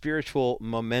spiritual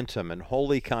momentum and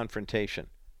holy confrontation.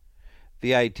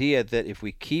 The idea that if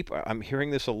we keep, I'm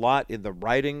hearing this a lot in the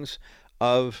writings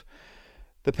of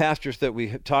the pastors that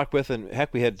we talked with, and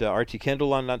heck, we had R.T.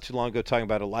 Kendall on not too long ago talking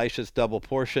about Elisha's double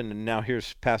portion, and now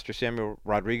here's Pastor Samuel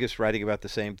Rodriguez writing about the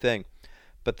same thing.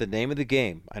 But the name of the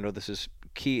game, I know this is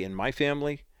key in my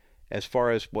family, as far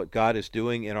as what God is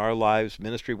doing in our lives,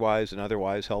 ministry-wise and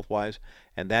otherwise, health-wise,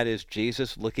 and that is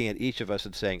Jesus looking at each of us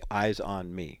and saying, eyes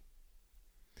on me.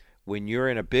 When you're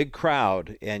in a big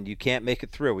crowd and you can't make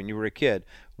it through, when you were a kid,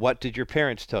 what did your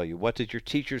parents tell you? What did your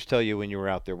teachers tell you when you were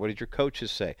out there? What did your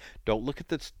coaches say? Don't look at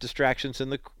the distractions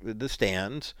in the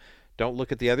stands. Don't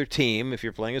look at the other team if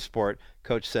you're playing a sport.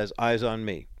 Coach says, eyes on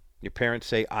me. Your parents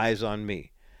say, eyes on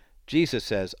me. Jesus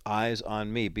says, eyes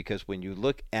on me, because when you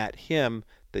look at him,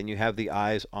 then you have the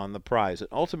eyes on the prize. And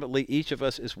ultimately, each of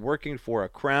us is working for a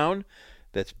crown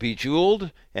that's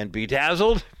bejeweled and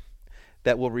bedazzled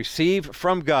that will receive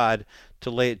from God to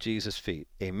lay at Jesus' feet.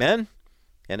 Amen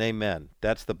and amen.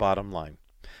 That's the bottom line.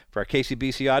 For our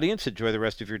KCBC audience, enjoy the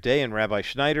rest of your day, and Rabbi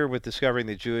Schneider with Discovering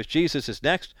the Jewish Jesus is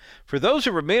next. For those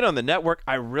who remain on the network,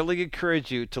 I really encourage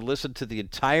you to listen to the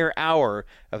entire hour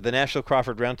of the National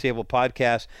Crawford Roundtable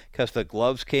podcast, because the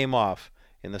gloves came off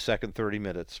in the second 30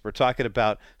 minutes. We're talking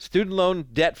about student loan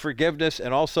debt forgiveness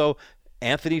and also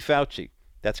Anthony Fauci.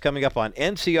 That's coming up on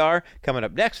NCR. Coming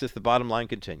up next as the bottom line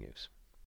continues.